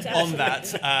on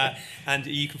that. And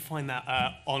you can find that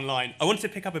online. I wanted to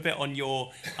pick up a bit on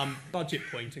your budget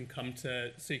point and come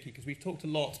to Suki, because we've talked a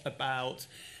lot about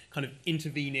kind of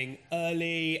intervening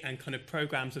early and kind of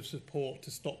programs of support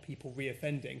to stop people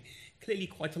reoffending. Clearly,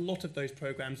 quite a lot of those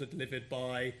programs are delivered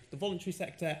by the voluntary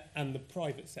sector and the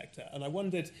private sector. And I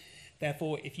wondered,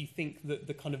 therefore, if you think that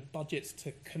the kind of budgets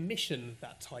to commission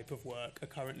that type of work are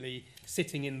currently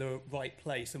sitting in the right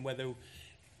place, and whether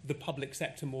the public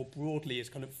sector more broadly is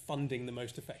kind of funding the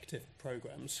most effective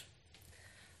programs.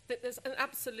 There's an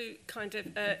absolute kind of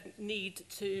need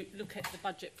to look at the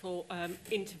budget for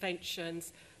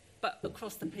interventions, but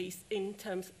across the piece in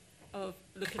terms of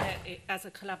looking at it as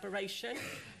a collaboration.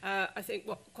 I think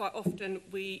quite often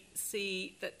we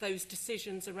see that those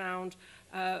decisions around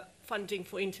funding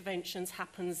for interventions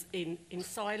happens in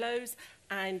silos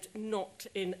and not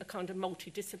in a kind of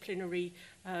multidisciplinary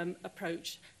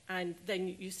approach. And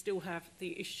then you still have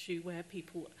the issue where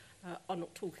people are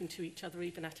not talking to each other,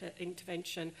 even at an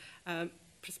intervention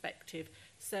perspective.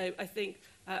 So I think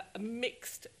a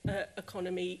mixed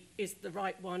economy is the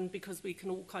right one, because we can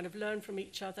all kind of learn from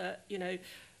each other. You know,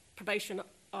 probation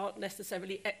aren't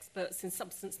necessarily experts in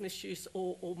substance misuse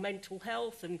or mental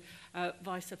health, and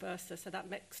vice versa. So that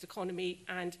mixed economy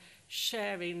and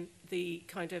sharing the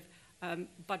kind of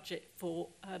budget for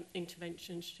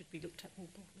interventions should be looked at more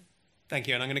broadly. Thank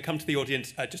you. And I'm going to come to the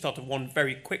audience just after one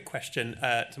very quick question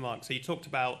to Mark. So you talked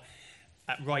about,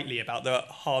 rightly, about the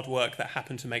hard work that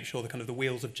happened to make sure the kind of the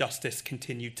wheels of justice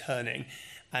continued turning.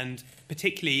 And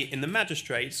particularly in the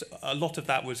magistrates, a lot of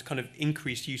that was kind of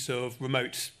increased use of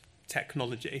remote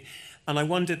technology. And I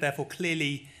wondered, therefore,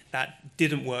 clearly that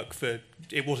didn't work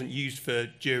it wasn't used for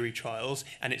jury trials,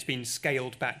 and it's been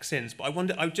scaled back since. But I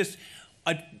wonder,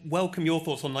 I'd welcome your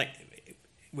thoughts on, like,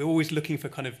 we're always looking for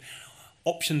kind of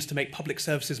options to make public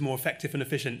services more effective and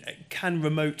efficient. Can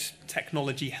remote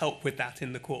technology help with that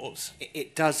in the courts?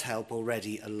 It does help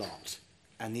already a lot.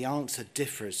 And the answer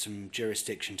differs from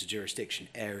jurisdiction to jurisdiction,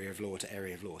 area of law to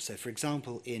area of law. So, for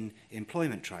example, in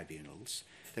employment tribunals,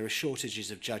 there are shortages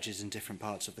of judges in different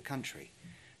parts of the country.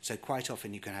 So quite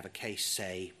often you can have a case,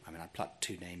 say, I plucked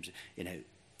two names,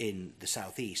 in the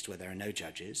southeast where there are no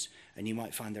judges, and you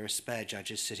might find there are spare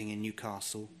judges sitting in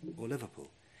Newcastle or Liverpool.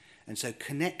 And so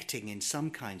connecting in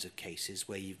some kinds of cases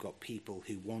where you've got people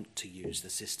who want to use the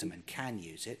system and can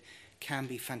use it can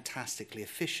be fantastically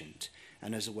efficient,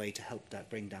 and as a way to help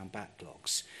bring down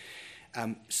backlogs.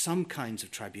 Some kinds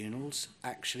of tribunals,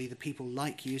 actually, the people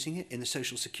like using it. In the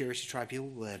Social Security Tribunal,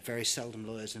 where very seldom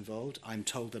lawyers involved, I'm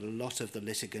told that a lot of the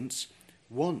litigants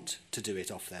want to do it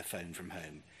off their phone from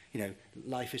home.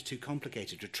 Life is too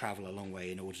complicated to travel a long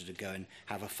way in order to go and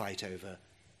have a fight over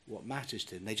what matters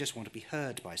to them. They just want to be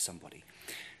heard by somebody.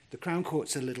 The Crown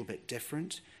Court's a little bit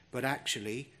different, but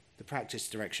actually the practice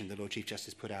direction the Lord Chief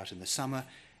Justice put out in the summer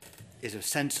is a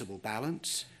sensible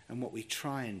balance, and what we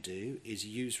try and do is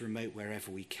use remote wherever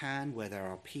we can, where there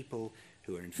are people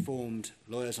who are informed,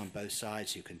 lawyers on both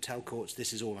sides who can tell courts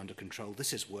this is all under control,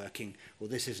 this is working, or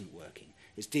this isn't working.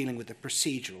 It's dealing with the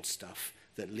procedural stuff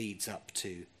that leads up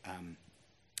to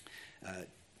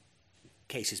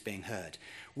cases being heard.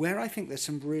 Where I think there's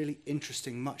some really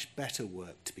interesting, much better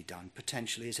work to be done,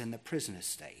 potentially, is in the prison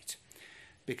estate.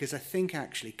 Because I think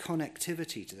actually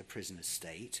connectivity to the prison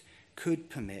estate could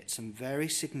permit some very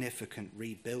significant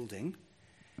rebuilding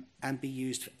and be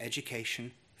used for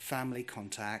education, family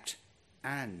contact,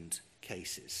 and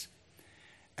cases.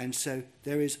 And so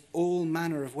there is all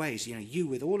manner of ways. You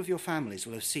with all of your families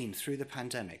will have seen through the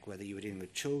pandemic, whether you were dealing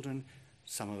with children,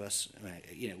 some of us,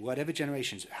 whatever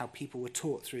generations, how people were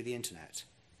taught through the internet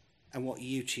and what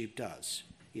YouTube does.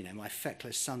 My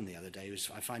feckless son the other day,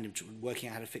 I find him working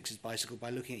out how to fix his bicycle by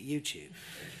looking at YouTube.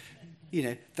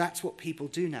 That's what people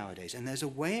do nowadays. And there's a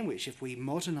way in which, if we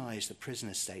modernise the prison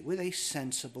estate with a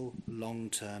sensible,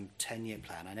 long-term 10-year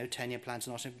plan. I know 10-year plans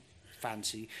are not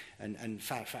fancy and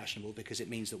fashionable, because it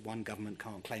means that one government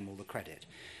can't claim all the credit.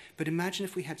 But imagine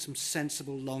if we had some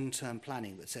sensible long-term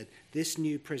planning that said, this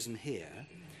new prison here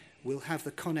will have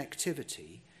the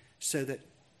connectivity so that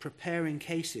preparing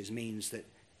cases means that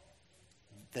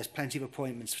there's plenty of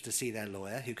appointments to see their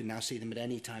lawyer, who can now see them at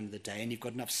any time of the day, and you've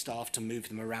got enough staff to move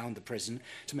them around the prison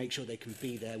to make sure they can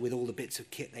be there with all the bits of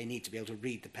kit they need to be able to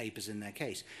read the papers in their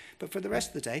case. But for the rest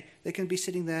of the day, they can be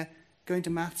sitting there going to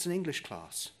maths and English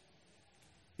class,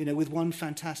 with one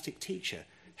fantastic teacher.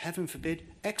 Heaven forbid,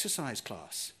 exercise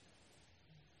class.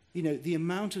 The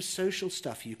amount of social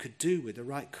stuff you could do with the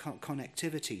right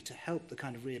connectivity to help the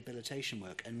kind of rehabilitation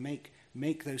work and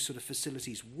make those sort of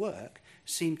facilities work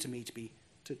seem to me to be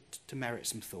to merit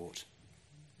some thought.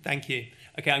 Thank you.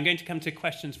 Okay, I'm going to come to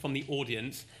questions from the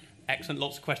audience. Excellent,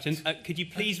 lots of questions. Could you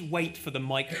please wait for the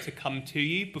mic to come to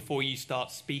you before you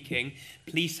start speaking?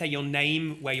 Please say your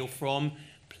name, where you're from.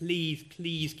 Please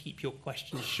keep your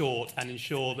questions short and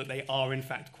ensure that they are in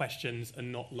fact questions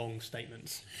and not long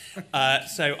statements.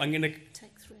 So I'm going to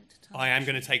take three at a time. I am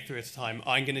going to take three at a time.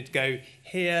 I'm going to go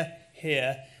here,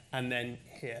 and then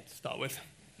here to start with.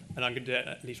 And I'm going to do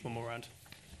at least one more round.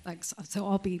 Thanks. So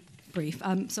I'll be brief.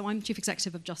 So I'm Chief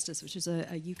Executive of Justice, which is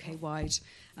a UK-wide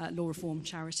law reform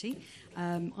charity.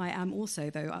 I am also,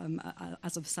 though,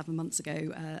 as of 7 months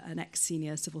ago, an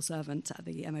ex-senior civil servant at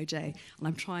the MOJ, and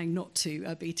I'm trying not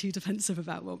to be too defensive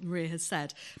about what Maria has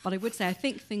said. But I would say I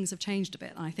think things have changed a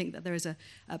bit, and I think that there is a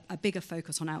bigger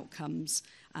focus on outcomes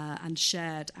and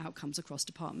shared outcomes across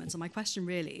departments. And my question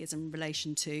really is in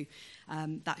relation to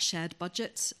that shared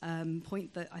budget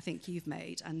point that I think you've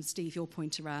made, and Steve, your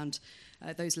point around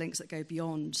those links that go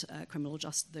beyond the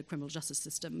criminal justice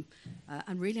system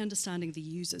and really understanding the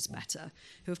users better,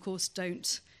 who of course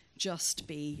don't just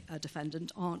be a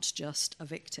defendant, aren't just a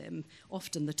victim.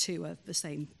 Often the two are the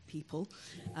same people,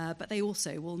 but they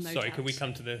also will no Sorry, doubt could we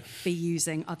come to the... be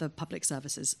using other public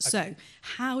services. Okay. So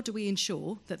how do we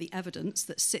ensure that the evidence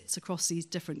that sits across these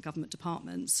different government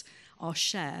departments are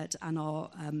shared and are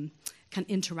can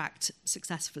interact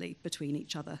successfully between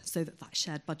each other so that that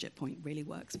shared budget point really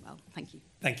works well? Thank you.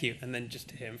 Thank you. And then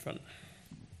just here in front.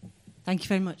 Thank you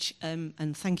very much,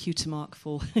 and thank you to Mark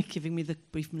for giving me the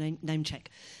brief name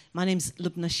check. My name's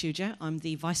Lubna Shuja. I'm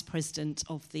the Vice President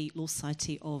of the Law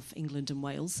Society of England and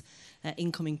Wales,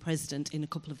 incoming President in a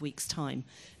couple of weeks' time.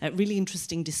 Really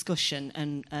interesting discussion,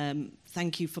 and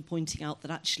thank you for pointing out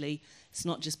that actually it's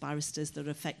not just barristers that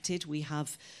are affected. We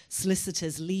have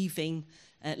solicitors leaving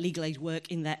legal aid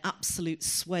work in their absolute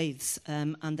swathes,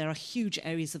 and there are huge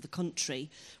areas of the country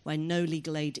where no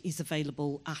legal aid is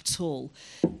available at all.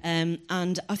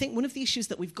 And I think one of the issues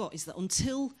that we've got is that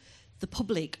until the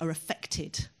public are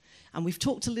affected, and we've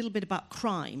talked a little bit about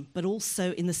crime, but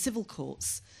also in the civil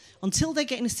courts, until they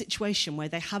get in a situation where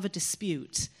they have a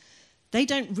dispute, they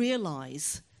don't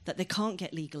realise that they can't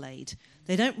get legal aid.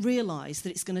 They don't realise that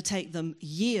it's going to take them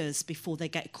years before they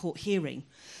get a court hearing.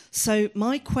 So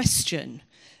my question,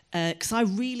 because I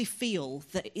really feel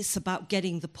that it's about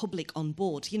getting the public on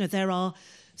board. You know, there are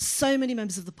so many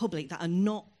members of the public that are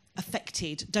not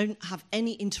affected, don't have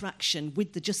any interaction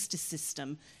with the justice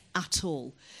system at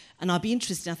all. And I'd be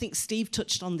interested, I think Steve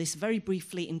touched on this very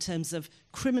briefly in terms of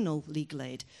criminal legal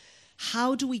aid.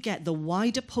 How do we get the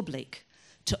wider public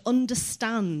to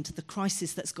understand the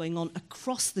crisis that's going on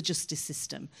across the justice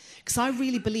system? Because I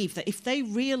really believe that if they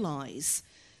realise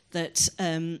that,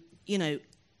 you know,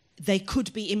 they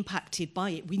could be impacted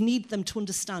by it, we need them to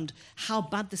understand how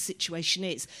bad the situation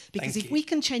is. Because if we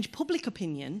can change public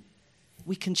opinion,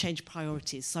 we can change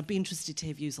priorities. So I'd be interested to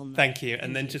hear views on that. Thank you.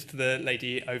 And then just to the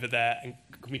lady over there, and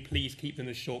can we please keep them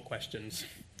as short questions?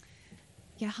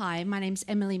 Yeah, hi, my name's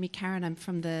Emily McCarran. I'm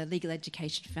from the Legal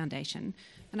Education Foundation.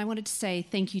 And I wanted to say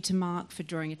thank you to Mark for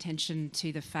drawing attention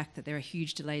to the fact that there are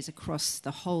huge delays across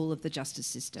the whole of the justice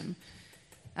system.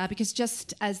 Because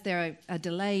just as there are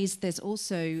delays, there's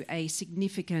also a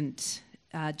significant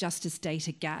justice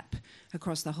data gap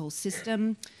across the whole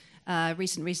system.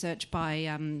 Recent research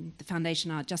by the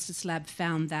Foundation Art Justice Lab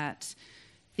found that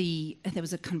there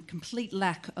was a complete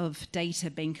lack of data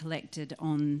being collected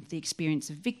on the experience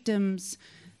of victims,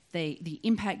 the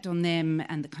impact on them,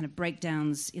 and the kind of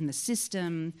breakdowns in the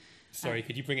system. Sorry,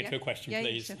 could you bring it to a question,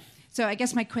 please? Sure. So I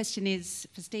guess my question is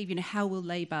for Steve, you know, how will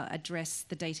Labor address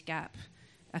the data gap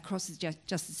across the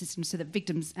justice system so that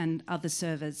victims and other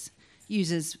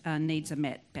users' needs are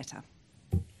met better?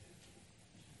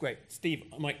 Great. Steve,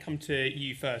 I might come to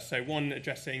you first. So one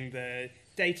addressing the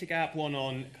data gap, one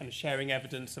on kind of sharing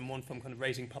evidence, and one from kind of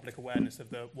raising public awareness of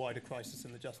the wider crisis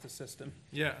in the justice system.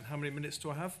 Yeah, and how many minutes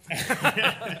do I have?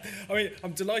 I mean,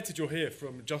 I'm delighted you're here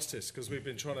from Justice, because we've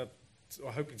been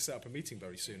hoping to set up a meeting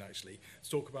very soon, actually, to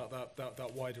talk about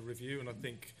that wider review. And I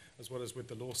think, as well as with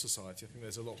the Law Society, I think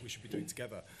there's a lot we should be doing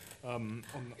together on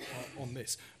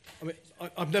this. I mean,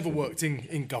 I've never worked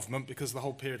in government, because the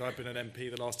whole period I've been an MP,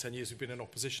 the last 10 years, we've been in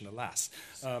opposition, alas.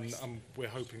 And we're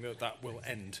hoping that will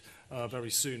end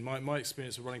very soon. My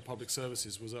experience of running public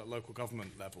services was at local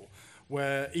government level,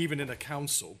 where even in a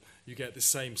council, you get the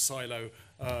same silo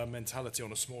mentality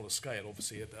on a smaller scale,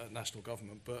 obviously at national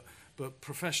government, but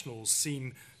professionals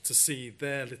seem to see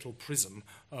their little prism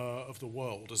of the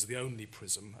world as the only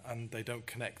prism, and they don't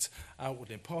connect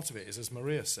outwardly. And part of it is, as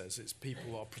Maria says, it's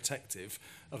people are protective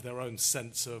of their own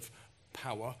sense of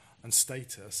power and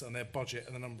status, and their budget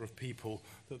and the number of people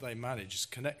that they manage is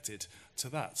connected to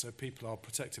that. So people are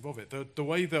protective of it. The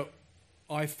way that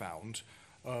I found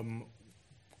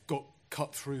got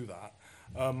cut through that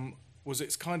was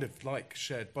it's kind of like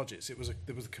shared budgets. There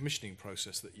was a commissioning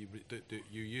process that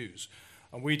you use,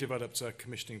 and we developed a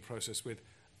commissioning process with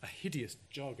a hideous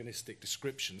jargonistic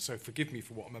description. So forgive me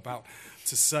for what I'm about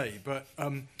to say, but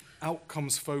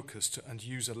outcomes focused and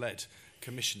user led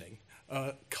commissioning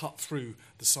cut through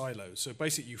the silos. So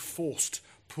basically, you forced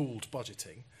pooled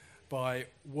budgeting by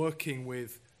working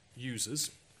with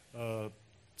users. I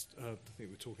think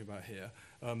we're talking about here.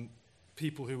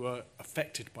 People who were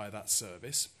affected by that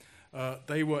service.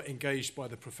 They were engaged by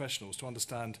the professionals to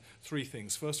understand three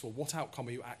things. First of all, what outcome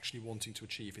are you actually wanting to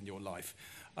achieve in your life?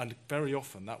 And very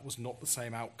often that was not the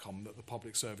same outcome that the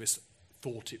public service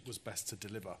thought it was best to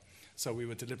deliver. So we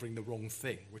were delivering the wrong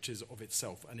thing, which is of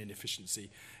itself an inefficiency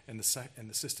in the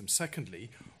system. Secondly,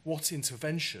 what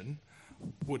intervention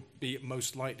would be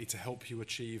most likely to help you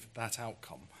achieve that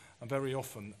outcome? And very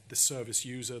often the service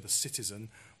user, the citizen,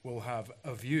 will have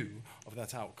a view of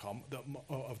that outcome,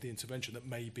 of the intervention that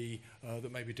may be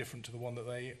different to the one that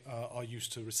they are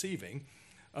used to receiving.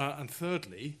 And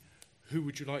thirdly, who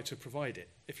would you like to provide it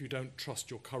if you don't trust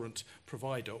your current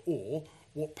provider? Or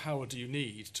what power do you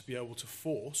need to be able to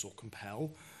force or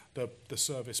compel the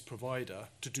service provider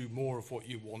to do more of what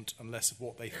you want and less of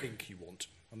what they think you want?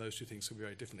 And those two things can be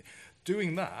very differently.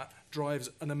 Doing that drives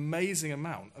an amazing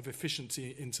amount of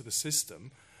efficiency into the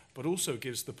system, but also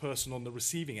gives the person on the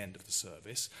receiving end of the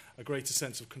service a greater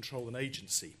sense of control and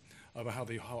agency about how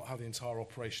the entire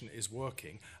operation is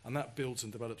working, and that builds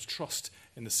and develops trust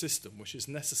in the system, which is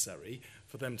necessary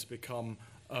for them to become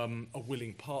a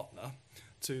willing partner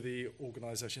to the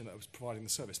organisation that was providing the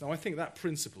service. Now, I think that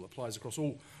principle applies across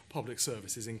all public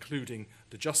services, including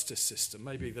the justice system.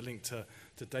 Maybe the link to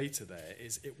data there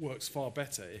is it works far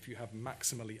better if you have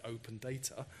maximally open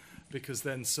data, because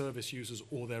then service users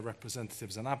or their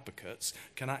representatives and advocates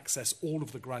can access all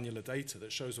of the granular data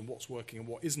that shows them what's working and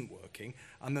what isn't working,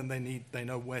 and then they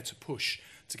know where to push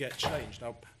to get change.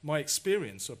 Now, my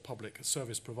experience of public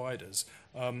service providers,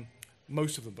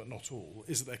 most of them but not all,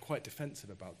 is that they're quite defensive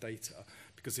about data,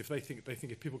 because if they think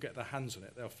if people get their hands on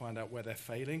it, they'll find out where they're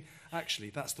failing.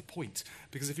 Actually, that's the point,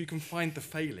 because if you can find the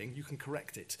failing, you can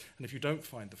correct it, and if you don't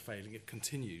find the failing, it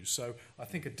continues. So I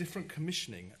think a different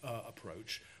commissioning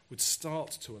approach would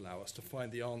start to allow us to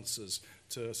find the answers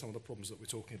to some of the problems that we're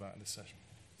talking about in this session.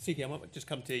 Suki, I might just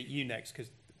come to you next, because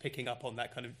picking up on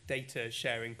that kind of data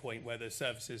sharing point where the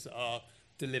services are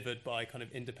delivered by kind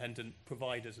of independent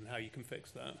providers and how you can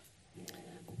fix that.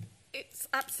 It's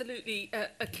absolutely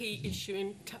a key issue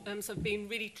in terms of being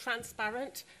really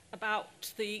transparent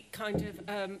about the kind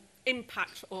of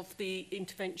impact of the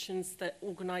interventions that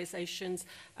organisations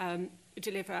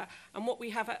deliver. And what we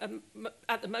have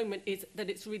at the moment is that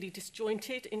it's really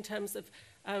disjointed in terms of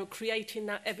creating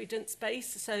that evidence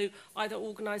base. So either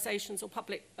organisations or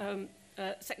public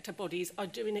sector bodies are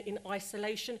doing it in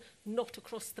isolation, not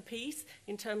across the piece,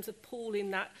 in terms of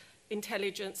pooling that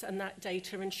intelligence and that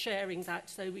data and sharing that,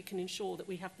 so we can ensure that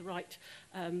we have the right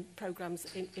programmes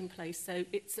in place. So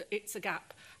it's a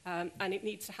gap, and it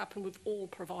needs to happen with all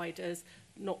providers,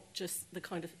 not just the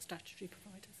kind of statutory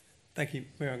providers. Thank you.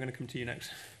 Mira, I'm going to come to you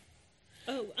next.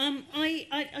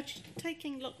 I just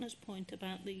taking Lochner's point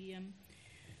about the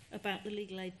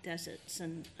legal aid deserts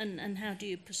and how do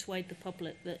you persuade the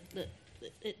public that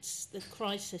it's the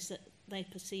crisis that they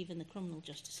perceive in the criminal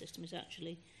justice system is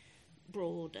actually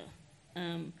broader.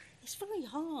 It's very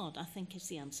hard, I think, is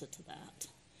the answer to that.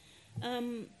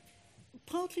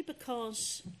 Partly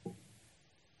because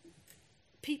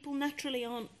people naturally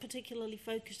aren't particularly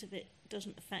focused if it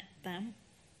doesn't affect them.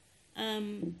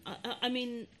 I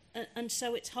mean, and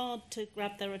so it's hard to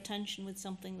grab their attention with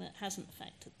something that hasn't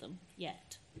affected them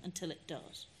yet until it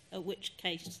does, at which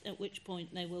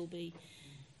point they will be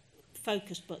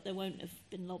focused, but they won't have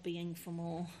been lobbying for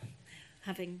more,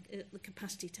 having the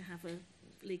capacity to have a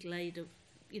legal aid, of,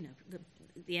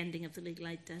 the ending of the legal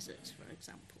aid deserts, for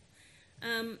example.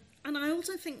 And I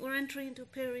also think we're entering into a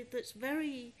period that's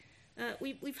very,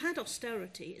 we've had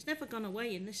austerity. It's never gone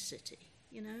away in this city,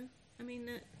 I mean,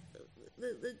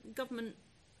 the government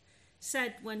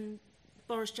said when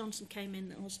Boris Johnson came in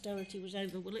that austerity was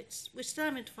over. Well, we're still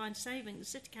having to find savings. The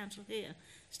City Council here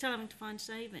still having to find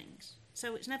savings.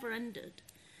 So it's never ended.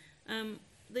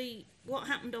 What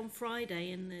happened on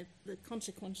Friday and the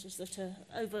consequences that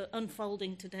are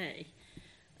unfolding today,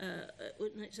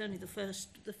 it's only the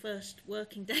first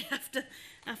working day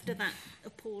after that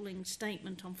appalling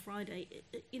statement on Friday.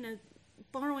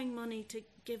 Borrowing money to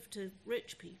give to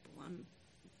rich people. I'm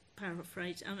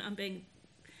paraphrasing.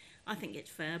 I think it's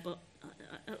fair, but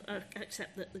I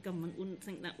accept that the government wouldn't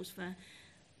think that was fair.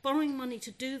 Borrowing money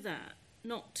to do that,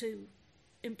 not to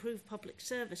improve public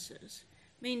services,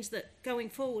 means that going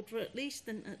forward for at least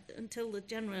until the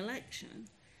general election,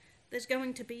 there's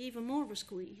going to be even more of a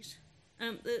squeeze.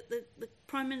 The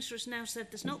Prime Minister has now said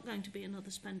there's not going to be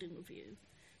another spending review,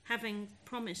 having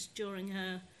promised during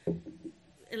her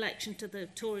election to the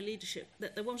Tory leadership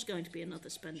that there was going to be another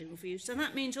spending review. So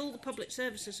that means all the public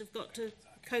services have got to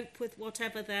cope with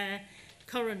whatever their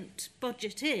current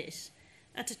budget is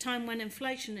at a time when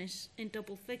inflation is in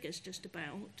double figures just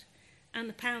about and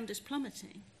the pound is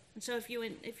plummeting. And so if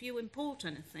you import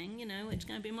anything, it's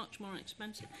going to be much more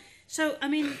expensive. So, I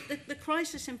mean, the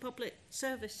crisis in public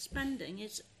service spending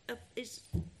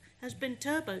has been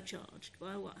turbocharged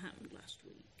by what happened last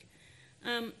week.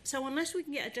 So unless we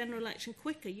can get a general election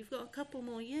quicker, you've got a couple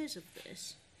more years of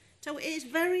this. So it is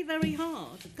very, very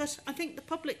hard, because I think the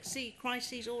public see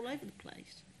crises all over the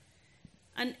place.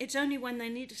 And it's only when they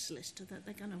need a solicitor that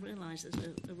they're going to realise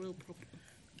there's a real problem.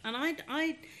 And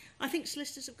I think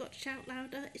solicitors have got to shout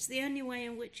louder. It's the only way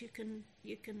in which you can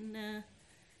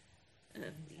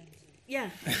yeah,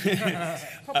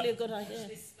 probably a good idea.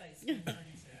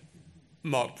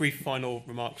 Mark, brief final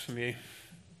remarks from you.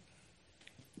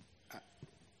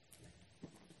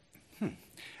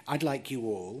 I'd like you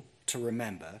all to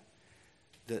remember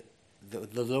that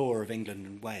the law of England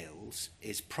and Wales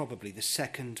is probably the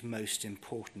second most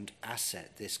important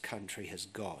asset this country has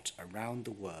got around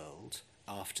the world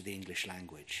after the English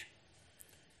language.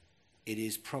 It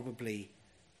is probably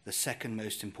the second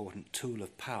most important tool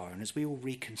of power, and as we all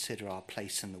reconsider our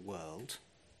place in the world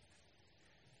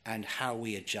and how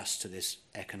we adjust to this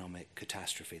economic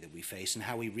catastrophe that we face and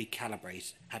how we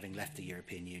recalibrate having left the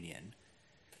European Union,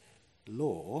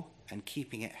 law and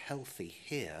keeping it healthy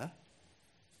here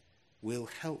will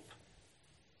help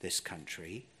this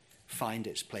country find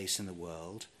its place in the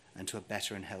world and to a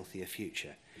better and healthier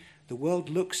future. The world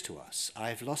looks to us.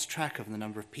 I've lost track of the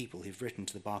number of people who've written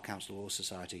to the Bar Council Law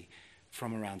Society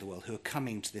from around the world who are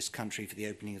coming to this country for the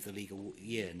opening of the legal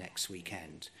year next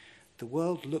weekend. The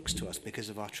world looks to us because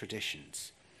of our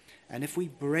traditions. And if we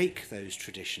break those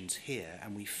traditions here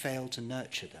and we fail to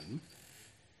nurture them,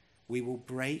 we will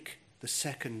break the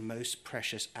second most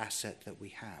precious asset that we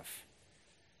have.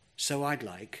 So I'd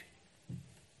like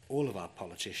all of our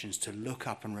politicians to look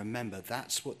up and remember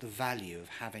that's what the value of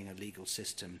having a legal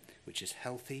system which is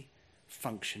healthy,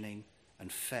 functioning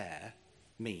and fair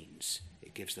means.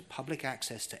 It gives the public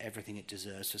access to everything it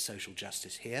deserves for social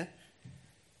justice here,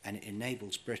 and it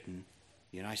enables Britain,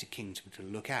 the United Kingdom, to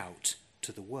look out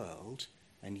to the world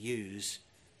and use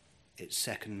its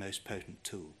second most potent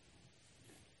tool.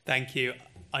 Thank you.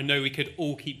 I know we could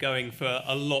all keep going for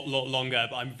a lot longer,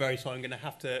 but I'm very sorry I'm going to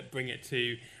have to bring it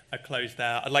to a close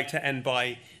there. I'd like to end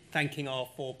by thanking our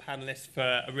four panellists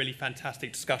for a really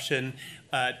fantastic discussion,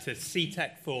 to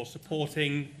CTEC for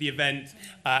supporting the event,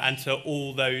 and to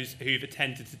all those who've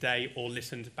attended today or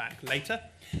listened back later.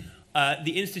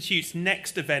 The Institute's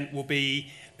next event will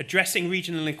be Addressing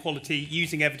Regional Inequality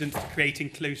Using Evidence to Create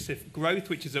Inclusive Growth,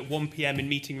 which is at 1 p.m. in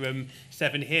meeting room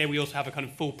 7 here. We also have a kind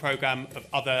of full programme of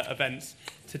other events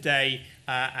today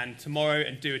and tomorrow,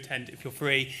 and do attend if you're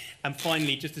free. And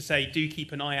finally, just to say, do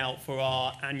keep an eye out for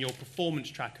our annual performance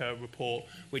tracker report,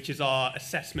 which is our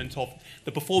assessment of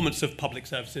the performance of public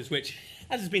services, which,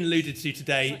 as has been alluded to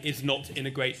today, is not in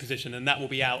a great position, and that will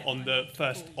be out on the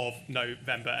 1st of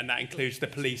November, and that includes the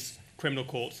police, criminal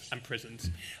courts and prisons.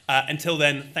 Until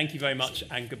then, thank you very much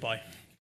and goodbye.